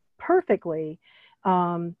 perfectly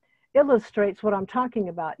illustrates what I'm talking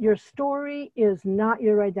about. Your story is not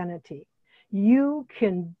your identity. You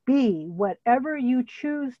can be whatever you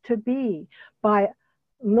choose to be by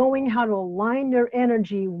knowing how to align your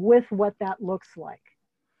energy with what that looks like.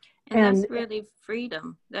 And that's really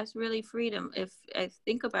freedom. That's really freedom. If I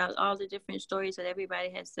think about all the different stories that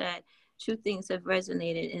everybody has said, two things have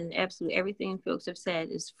resonated, and absolutely everything folks have said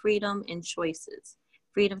is freedom and choices.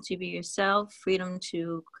 Freedom to be yourself, freedom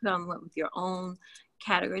to come up with your own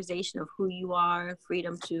categorization of who you are,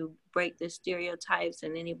 freedom to break the stereotypes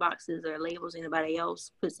and any boxes or labels anybody else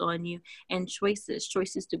puts on you, and choices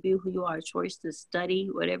to be who you are, choice to study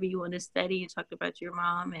whatever you want to study. You talked about your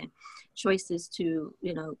mom, and choices to,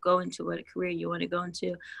 you know, go into what career you want to go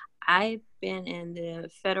into. I've been in the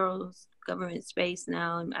federal government space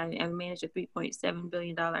now. I manage a $3.7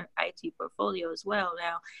 billion IT portfolio as well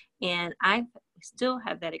now, and I still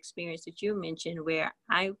have that experience that you mentioned where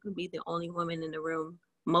I could be the only woman in the room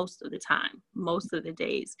most of the time, most of the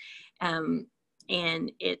days.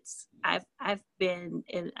 And I've been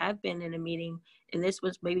in a meeting, and this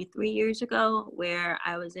was maybe 3 years ago, where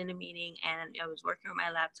I was in a meeting and I was working on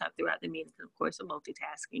my laptop throughout the meeting, because of course I'm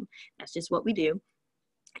multitasking. That's just what we do.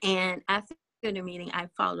 And after the meeting, I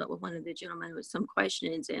followed up with one of the gentlemen with some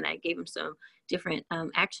questions, and I gave him some different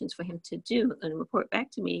actions for him to do and report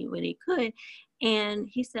back to me when he could. And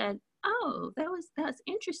he said, "Oh, that's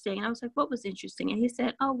interesting." And I was like, "What was interesting?" And he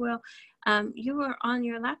said, "Oh, well, you were on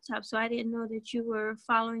your laptop, so I didn't know that you were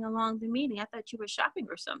following along the meeting. I thought you were shopping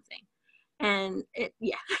or something." And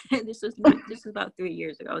this was about 3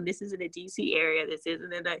 years ago. This is in the DC area. This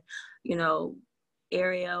isn't in a,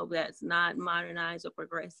 area that's not modernized or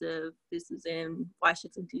progressive. This is in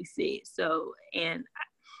Washington, DC. So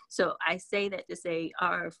I say that to say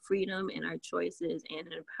our freedom and our choices and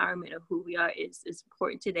empowerment of who we are is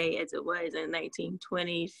important today as it was in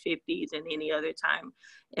 1920s, 50s, and any other time.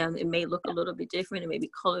 It may look a little bit different. It may be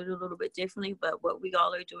colored a little bit differently, but what we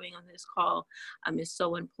all are doing on this call is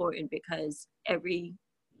so important, because the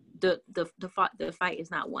fight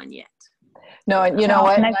is not won yet. No, and you know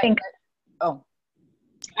what? And I think,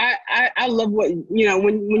 I love what,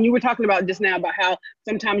 when you were talking about just now about how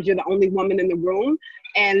sometimes you're the only woman in the room.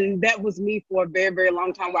 And that was me for a very, very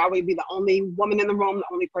long time, where I would be the only woman in the room, the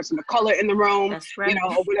only person of color in the room, That's right.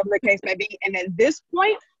 Or whatever the case may be. And at this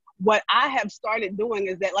point, what I have started doing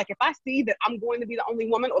is that, like, if I see that I'm going to be the only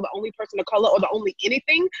woman or the only person of color or the only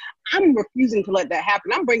anything, I'm refusing to let that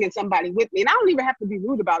happen. I'm bringing somebody with me, and I don't even have to be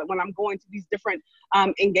rude about it when I'm going to these different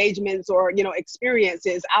engagements or,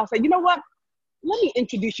 experiences. I'll say, you know what? Let me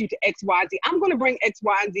introduce you to X, Y, Z. I'm going to bring X,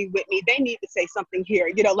 Y, and Z with me. They need to say something here.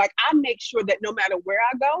 I make sure that no matter where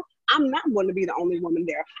I go, I'm not going to be the only woman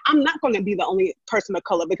there. I'm not going to be the only person of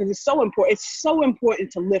color, because it's so important. It's so important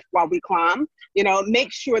to lift while we climb.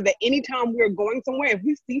 Make sure that anytime we're going somewhere, if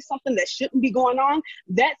we see something that shouldn't be going on,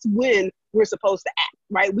 that's when we're supposed to act,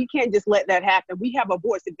 right? We can't just let that happen. We have a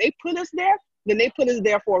voice. If they put us there, then they put us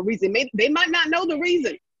there for a reason. They might not know the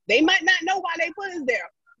reason. They might not know why they put us there,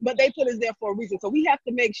 but they put us there for a reason. So we have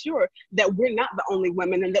to make sure that we're not the only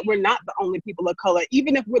women and that we're not the only people of color.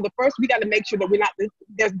 Even if we're the first, we got to make sure that we're not,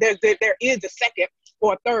 there is a second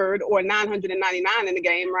or a third or 999 in the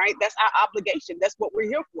game, right? That's our obligation. That's what we're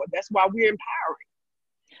here for. That's why we're empowering.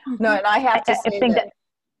 No, and I have to say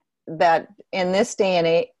that in this day and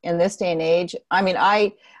age,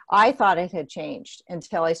 I thought it had changed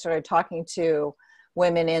until I started talking to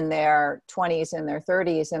women in their 20s and their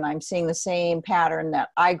 30s, and I'm seeing the same pattern that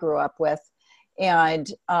I grew up with. And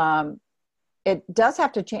it does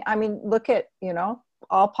have to change. Look at,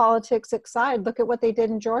 all politics aside, look at what they did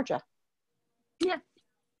in Georgia. Yeah.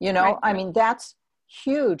 Right. That's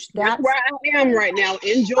huge. That's where I am right now,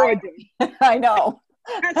 in Georgia. I know.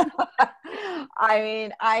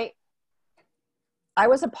 I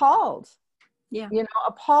was appalled. Yeah.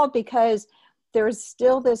 Appalled, because there's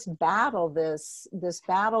still this battle to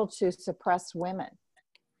suppress women.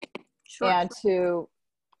 Sure. And to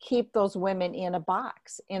keep those women in a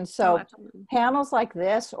box. And so panels like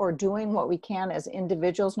this, or doing what we can as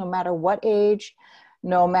individuals, no matter what age,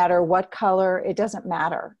 no matter what color, it doesn't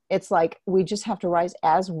matter. It's like, we just have to rise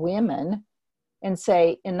as women and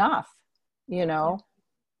say, enough,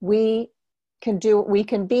 we can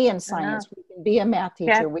be in science, we can be a math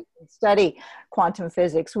teacher, we can study quantum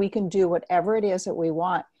physics, we can do whatever it is that we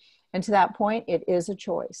want. And to that point, it is a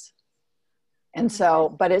choice. And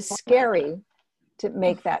so, but it's scary to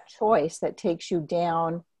make that choice that takes you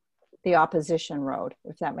down the opposition road,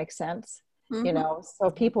 if that makes sense. Mm-hmm.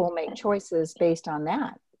 So people will make choices based on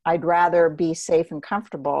that. I'd rather be safe and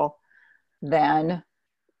comfortable than,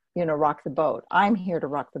 rock the boat. I'm here to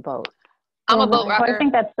rock the boat. I'm a boat rocker. So I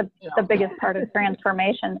think that's the biggest part of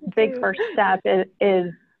transformation. Big first step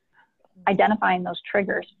is identifying those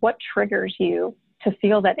triggers. What triggers you to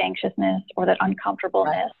feel that anxiousness or that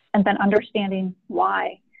uncomfortableness? Right. And then understanding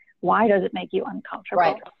why. Why does it make you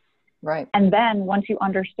uncomfortable? Right. And then once you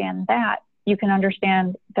understand that, you can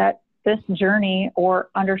understand that this journey or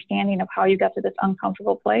understanding of how you got to this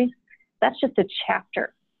uncomfortable place, that's just a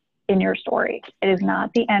chapter in your story. It is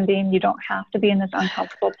not the ending. You don't have to be in this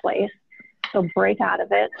uncomfortable place. So break out of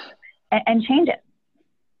it and change it.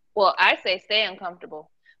 Well, I say stay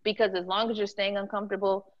uncomfortable, because as long as you're staying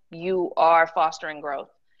uncomfortable, you are fostering growth.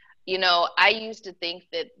 I used to think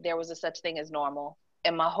that there was a such thing as normal.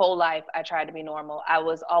 And my whole life, I tried to be normal. I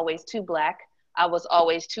was always too Black. I was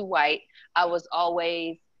always too white. I was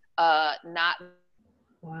always not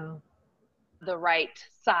the right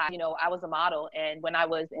size. I was a model. And when I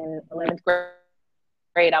was in 11th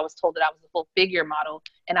grade, I was told that I was a full figure model,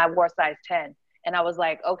 and I wore size 10. And I was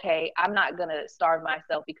like, okay, I'm not going to starve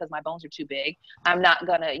myself because my bones are too big. I'm not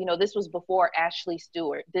going to, this was before Ashley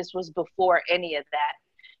Stewart. This was before any of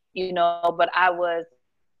that, but I was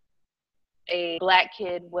a Black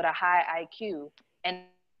kid with a high IQ. And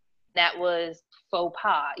that was faux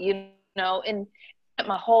pas, and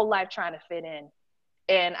my whole life trying to fit in.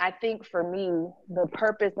 And I think for me, the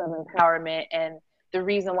purpose of empowerment and the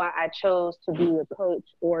reason why I chose to be a coach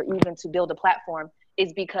or even to build a platform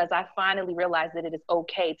is because I finally realized that it is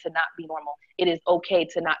okay to not be normal. It is okay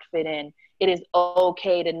to not fit in. It is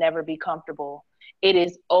okay to never be comfortable. It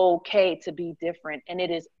is okay to be different. And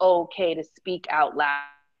it is okay to speak out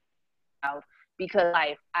loud. Because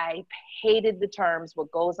I hated the terms,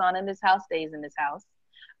 what goes on in this house stays in this house.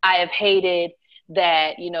 I have hated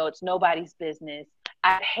that, it's nobody's business.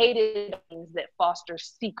 I hated things that foster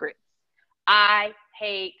secrets. I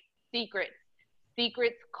hate secrets.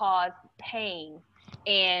 Secrets cause pain.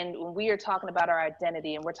 And when we are talking about our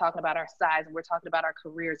identity and we're talking about our size and we're talking about our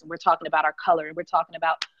careers and we're talking about our color and we're talking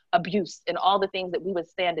about abuse and all the things that we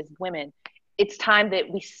withstand as women, it's time that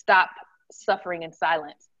we stop suffering in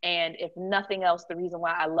silence. And if nothing else, the reason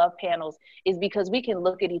why I love panels is because we can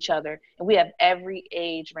look at each other and we have every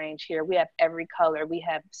age range here. We have every color. We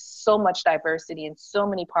have so much diversity in so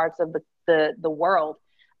many parts of the world.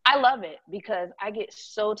 I love it because I get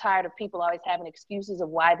so tired of people always having excuses of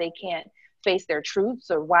why they can't face their truths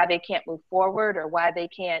or why they can't move forward or why they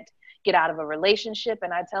can't get out of a relationship.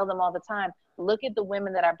 And I tell them all the time, look at the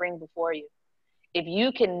women that I bring before you. If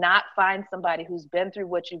you cannot find somebody who's been through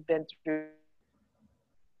what you've been through,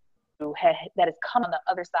 that has come on the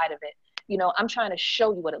other side of it, I'm trying to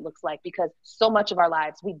show you what it looks like, because so much of our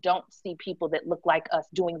lives, we don't see people that look like us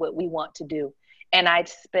doing what we want to do. And I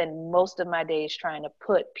spend most of my days trying to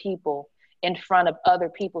put people in front of other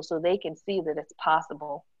people so they can see that it's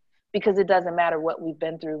possible. Because it doesn't matter what we've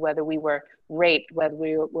been through, whether we were raped, whether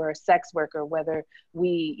we were a sex worker, whether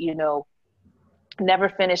we, never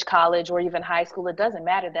finished college or even high school. It doesn't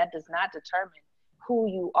matter. That does not determine who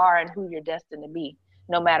you are and who you're destined to be.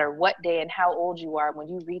 No matter what day and how old you are, when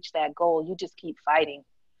you reach that goal, you just keep fighting.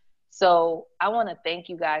 So I want to thank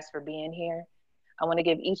you guys for being here. I want to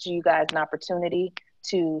give each of you guys an opportunity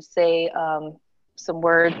to say some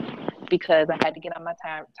words, because I had to get on my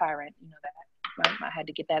tyrant, that I had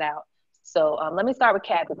to get that out. So let me start with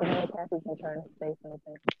Kathy. Kathy's in turn to say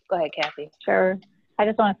something. Go ahead, Kathy. Sure. I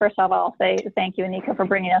just want to first of all say thank you, Anika, for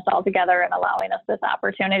bringing us all together and allowing us this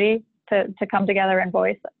opportunity to come together and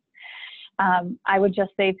voice. I would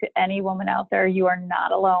just say to any woman out there, you are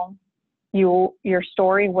not alone. Your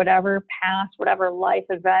story, whatever past, whatever life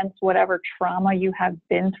events, whatever trauma you have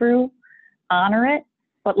been through, honor it,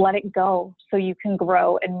 but let it go so you can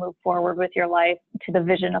grow and move forward with your life to the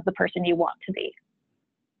vision of the person you want to be.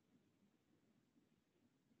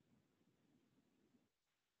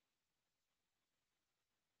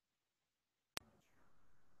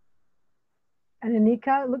 And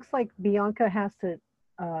Anika, it looks like Bianca has to,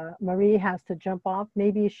 Marie has to jump off.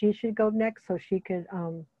 Maybe she should go next so she could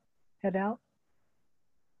head out.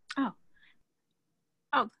 Oh,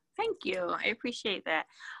 thank you. I appreciate that.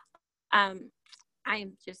 I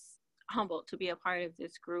am just humbled to be a part of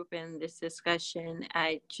this group and this discussion.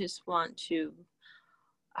 I just want to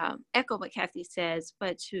echo what Kathy says,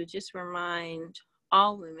 but to just remind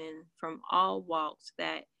all women from all walks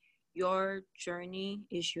that your journey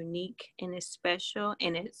is unique and it's special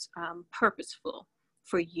and it's purposeful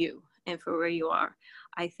for you and for where you are.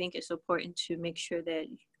 I think it's important to make sure that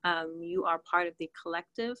you are part of the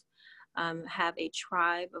collective, have a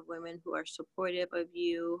tribe of women who are supportive of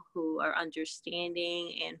you, who are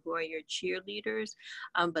understanding and who are your cheerleaders,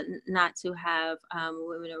 but not to have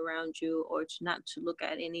women around you or not to look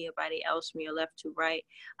at anybody else from your left to right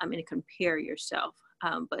and compare yourself.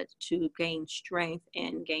 But to gain strength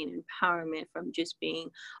and gain empowerment from just being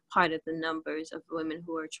part of the numbers of women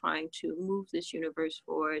who are trying to move this universe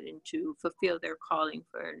forward and to fulfill their calling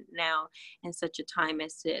for now in such a time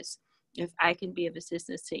as this. If I can be of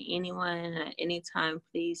assistance to anyone at any time,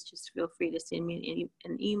 please just feel free to send me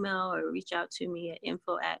an email or reach out to me at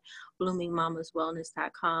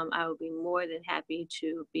info@bloomingmamaswellness.com. I will be more than happy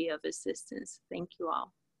to be of assistance. Thank you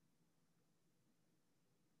all.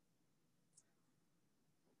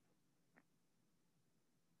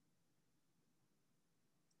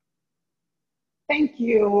 Thank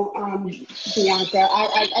you, Bianca.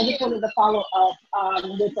 I just wanted to follow up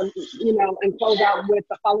with, and close out with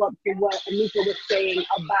a follow up to what Anika was saying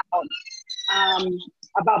about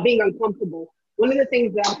being uncomfortable. One of the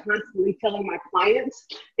things that I'm constantly telling my clients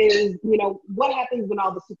is, what happens when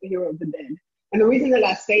all the superheroes are dead? And the reason that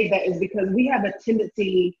I say that is because we have a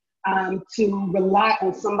tendency to rely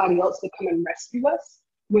on somebody else to come and rescue us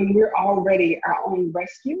when we're already our own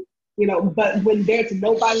rescue. You know, but when there's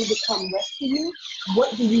nobody to come rescue you,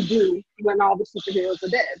 what do you do when all the superheroes are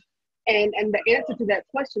dead? And the answer to that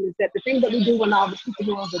question is that the thing that we do when all the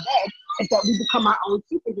superheroes are dead is that we become our own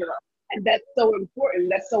superhero. And that's so important.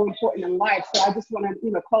 That's so important in life. So I just want to,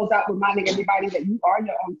 you know, close out reminding everybody that you are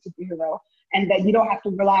your own superhero and that you don't have to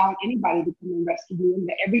rely on anybody to come and rescue you, and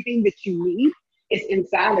that everything that you need is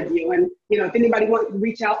inside of you. And, you know, if anybody wants to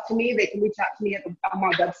reach out to me, they can reach out to me on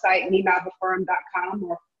my website, NinaTheFirm.com,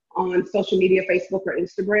 or on social media, Facebook or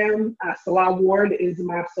Instagram. Salah Ward is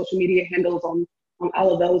my social media handles on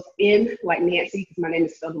all of those. N, like Nancy, because my name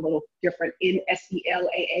is spelled a little different,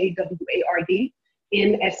 NSELAAWARD,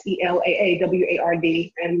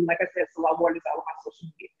 NSELAAWARD. And like I said, Salah Ward is all of my social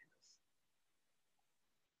media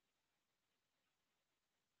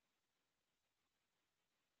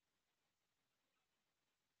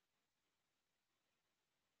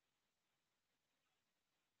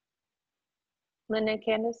Linda and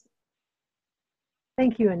Candace?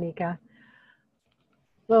 Thank you, Anika.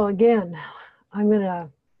 Well, again, I'm going to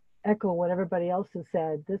echo what everybody else has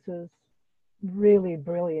said. This is really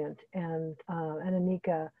brilliant. And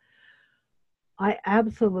Anika, I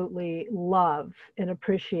absolutely love and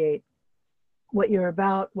appreciate what you're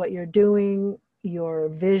about, what you're doing, your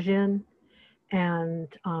vision.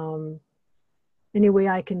 And any way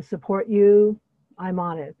I can support you, I'm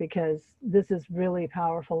on it, because this is really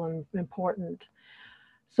powerful and important.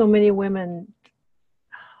 So many women,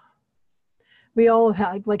 we all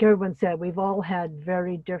have, like everyone said, we've all had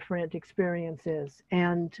very different experiences,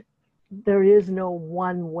 and there is no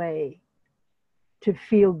one way to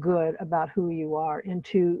feel good about who you are and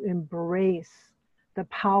to embrace the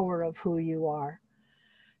power of who you are.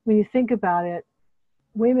 When you think about it,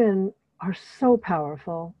 women are so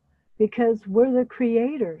powerful because we're the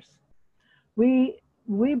creators. We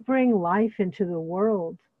bring life into the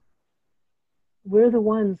world. We're the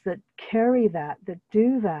ones that carry that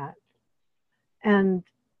do that. And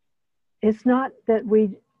it's not that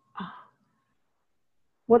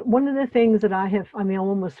one of the things that I'm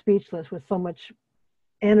almost speechless with so much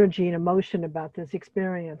energy and emotion about this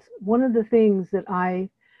experience. One of the things that I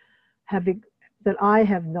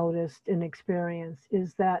have noticed and experienced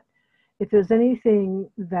is that if there's anything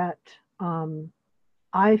that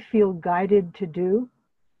I feel guided to do,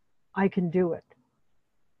 I can do it.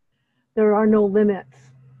 There are no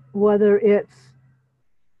limits, whether it's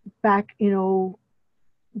back,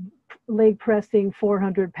 leg pressing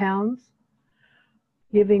 400 pounds,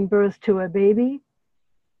 giving birth to a baby,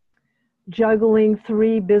 juggling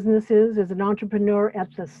 3 businesses as an entrepreneur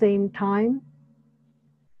at the same time,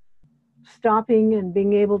 stopping and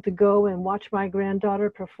being able to go and watch my granddaughter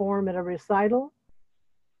perform at a recital.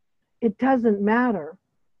 It doesn't matter.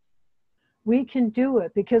 We can do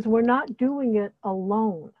it because we're not doing it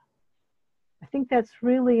alone. I think that's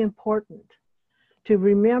really important to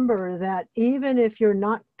remember, that even if you're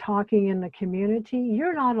not talking in the community,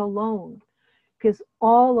 you're not alone, because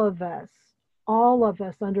all of us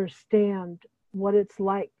understand what it's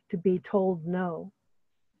like to be told no.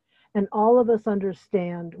 And all of us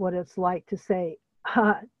understand what it's like to say,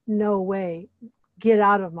 no way, get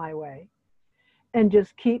out of my way, and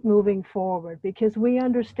just keep moving forward, because we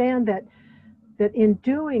understand that in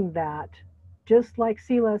doing that, just like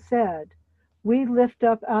Sila said, we lift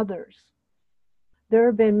up others. There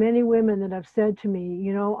have been many women that have said to me,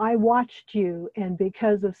 I watched you, and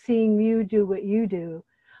because of seeing you do what you do,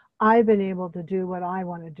 I've been able to do what I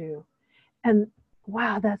want to do. And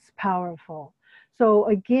wow, that's powerful. So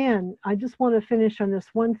again, I just want to finish on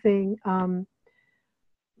this one thing.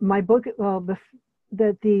 My book, God,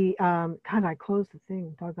 I closed the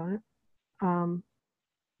thing, doggone it.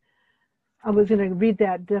 I was going to read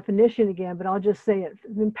that definition again, but I'll just say it.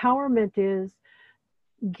 Empowerment is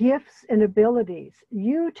gifts and abilities.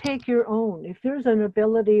 You take your own. If there's an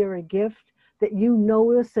ability or a gift that you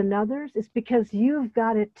notice in others, it's because you've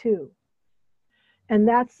got it too. And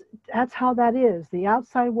that's how that is. The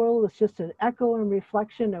outside world is just an echo and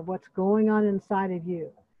reflection of what's going on inside of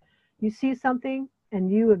you. You see something and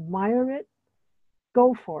you admire it,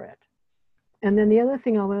 go for it. And then the other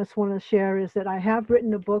thing I just want to share is that I have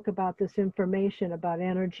written a book about this information, about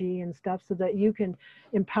energy and stuff, so that you can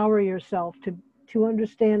empower yourself to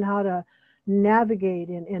understand how to navigate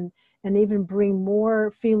and even bring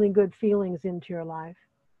more feeling good feelings into your life.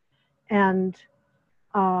 And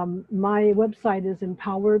my website is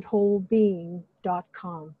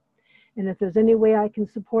empoweredwholebeing.com. And if there's any way I can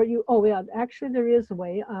support you, actually there is a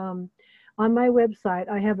way. On my website,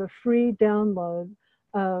 I have a free download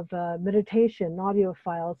of meditation audio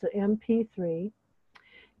files, an MP3.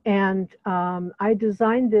 And I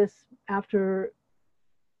designed this after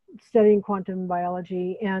studying quantum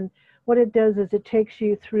biology. And what it does is it takes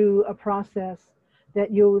you through a process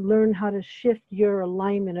that you'll learn how to shift your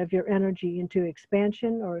alignment of your energy into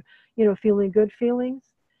expansion, or, feeling good feelings.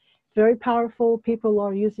 Very powerful. People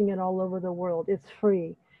are using it all over the world. It's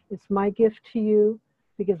free. It's my gift to you,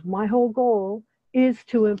 because my whole goal is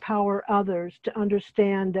to empower others to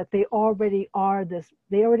understand that they already are this.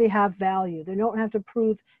 They already have value. They don't have to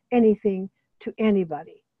prove anything to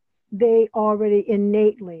anybody. They already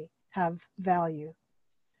innately have value.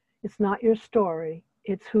 It's not your story.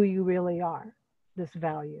 It's who you really are, this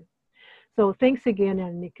value. So thanks again,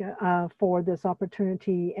 Anika, for this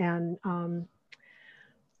opportunity. And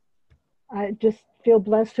I just feel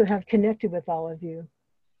blessed to have connected with all of you.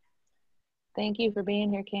 Thank you for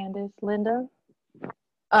being here, Candace. Linda?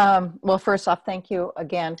 Well, first off, thank you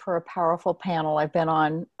again for a powerful panel. I've been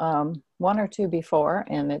on one or two before,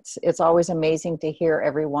 and it's always amazing to hear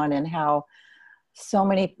everyone and how so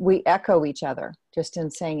many, we echo each other just in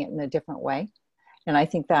saying it in a different way. And I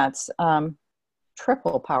think that's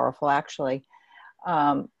triple powerful, actually.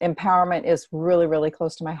 Empowerment is really, really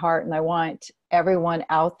close to my heart. And I want everyone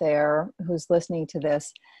out there who's listening to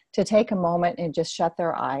this to take a moment and just shut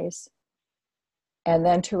their eyes. And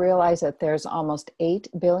then to realize that there's almost 8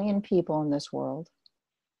 billion people in this world.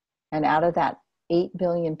 And out of that 8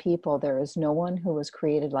 billion people, there is no one who was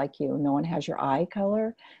created like you. No one has your eye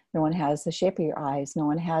color. No one has the shape of your eyes. No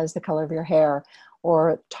one has the color of your hair,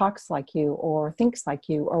 or talks like you, or thinks like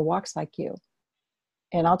you, or walks like you.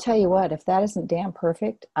 And I'll tell you what, if that isn't damn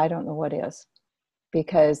perfect, I don't know what is,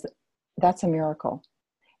 because that's a miracle.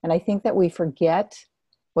 And I think that we forget,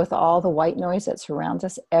 with all the white noise that surrounds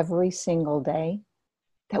us every single day,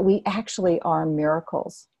 that we actually are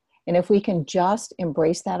miracles. And if we can just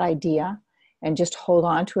embrace that idea and just hold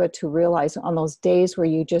on to it, to realize on those days where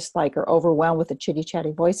you just like are overwhelmed with the chitty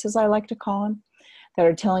chatty voices, I like to call them, that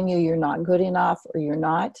are telling you you're not good enough or you're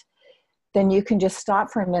not, then you can just stop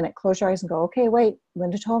for a minute, close your eyes and go, okay, wait,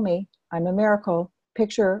 Linda told me I'm a miracle.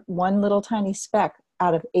 Picture one little tiny speck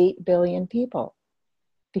out of 8 billion people,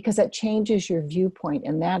 because that changes your viewpoint.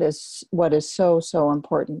 And that is what is so, so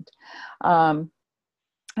important.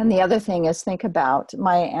 And the other thing is, think about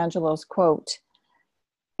Maya Angelou's quote: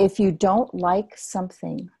 if you don't like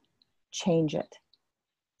something, change it.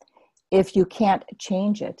 If you can't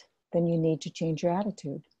change it, then you need to change your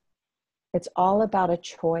attitude. It's all about a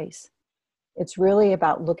choice. It's really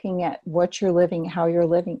about looking at what you're living, how you're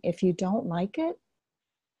living. If you don't like it,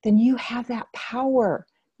 then you have that power.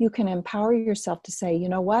 You can empower yourself to say, you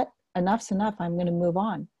know what, enough's enough. I'm going to move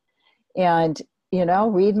on. And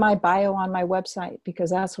read my bio on my website, because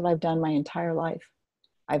that's what I've done my entire life.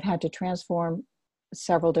 I've had to transform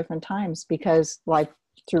several different times because life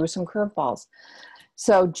threw some curveballs.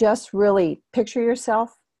 So just really picture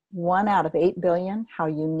yourself 1 out of 8 billion, how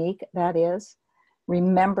unique that is.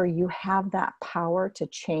 Remember, you have that power to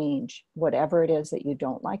change whatever it is that you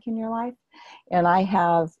don't like in your life. And I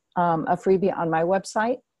have a freebie on my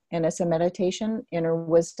website, and it's a meditation, inner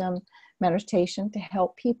wisdom meditation, to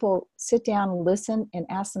help people sit down, listen, and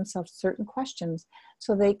ask themselves certain questions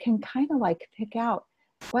so they can kind of like pick out,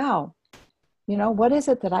 wow, what is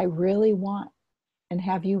it that I really want? And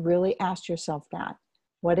have you really asked yourself that?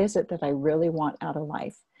 What is it that I really want out of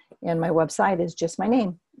life? And my website is just my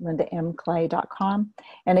name, lindamclay.com.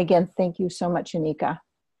 And again, thank you so much, Anika.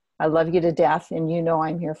 I love you to death, and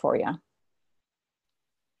I'm here for you.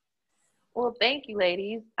 Well, thank you,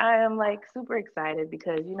 ladies. I am super excited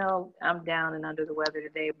because, I'm down and under the weather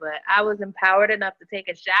today, but I was empowered enough to take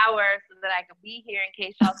a shower so that I could be here in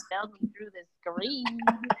case y'all smelled me through this screen.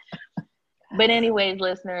 But anyways,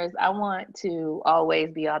 listeners, I want to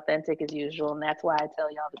always be authentic as usual, and that's why I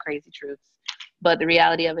tell y'all the crazy truths. But the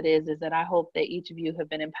reality of it is that I hope that each of you have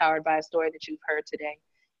been empowered by a story that you've heard today.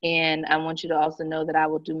 And I want you to also know that I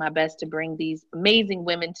will do my best to bring these amazing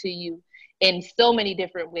women to you in so many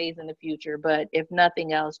different ways in the future. But if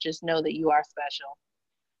nothing else, just know that you are special.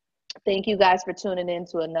 Thank you guys for tuning in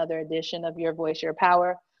to another edition of Your Voice, Your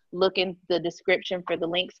Power. Look in the description for the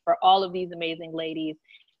links for all of these amazing ladies.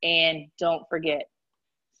 And don't forget,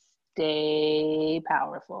 stay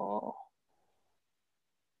powerful.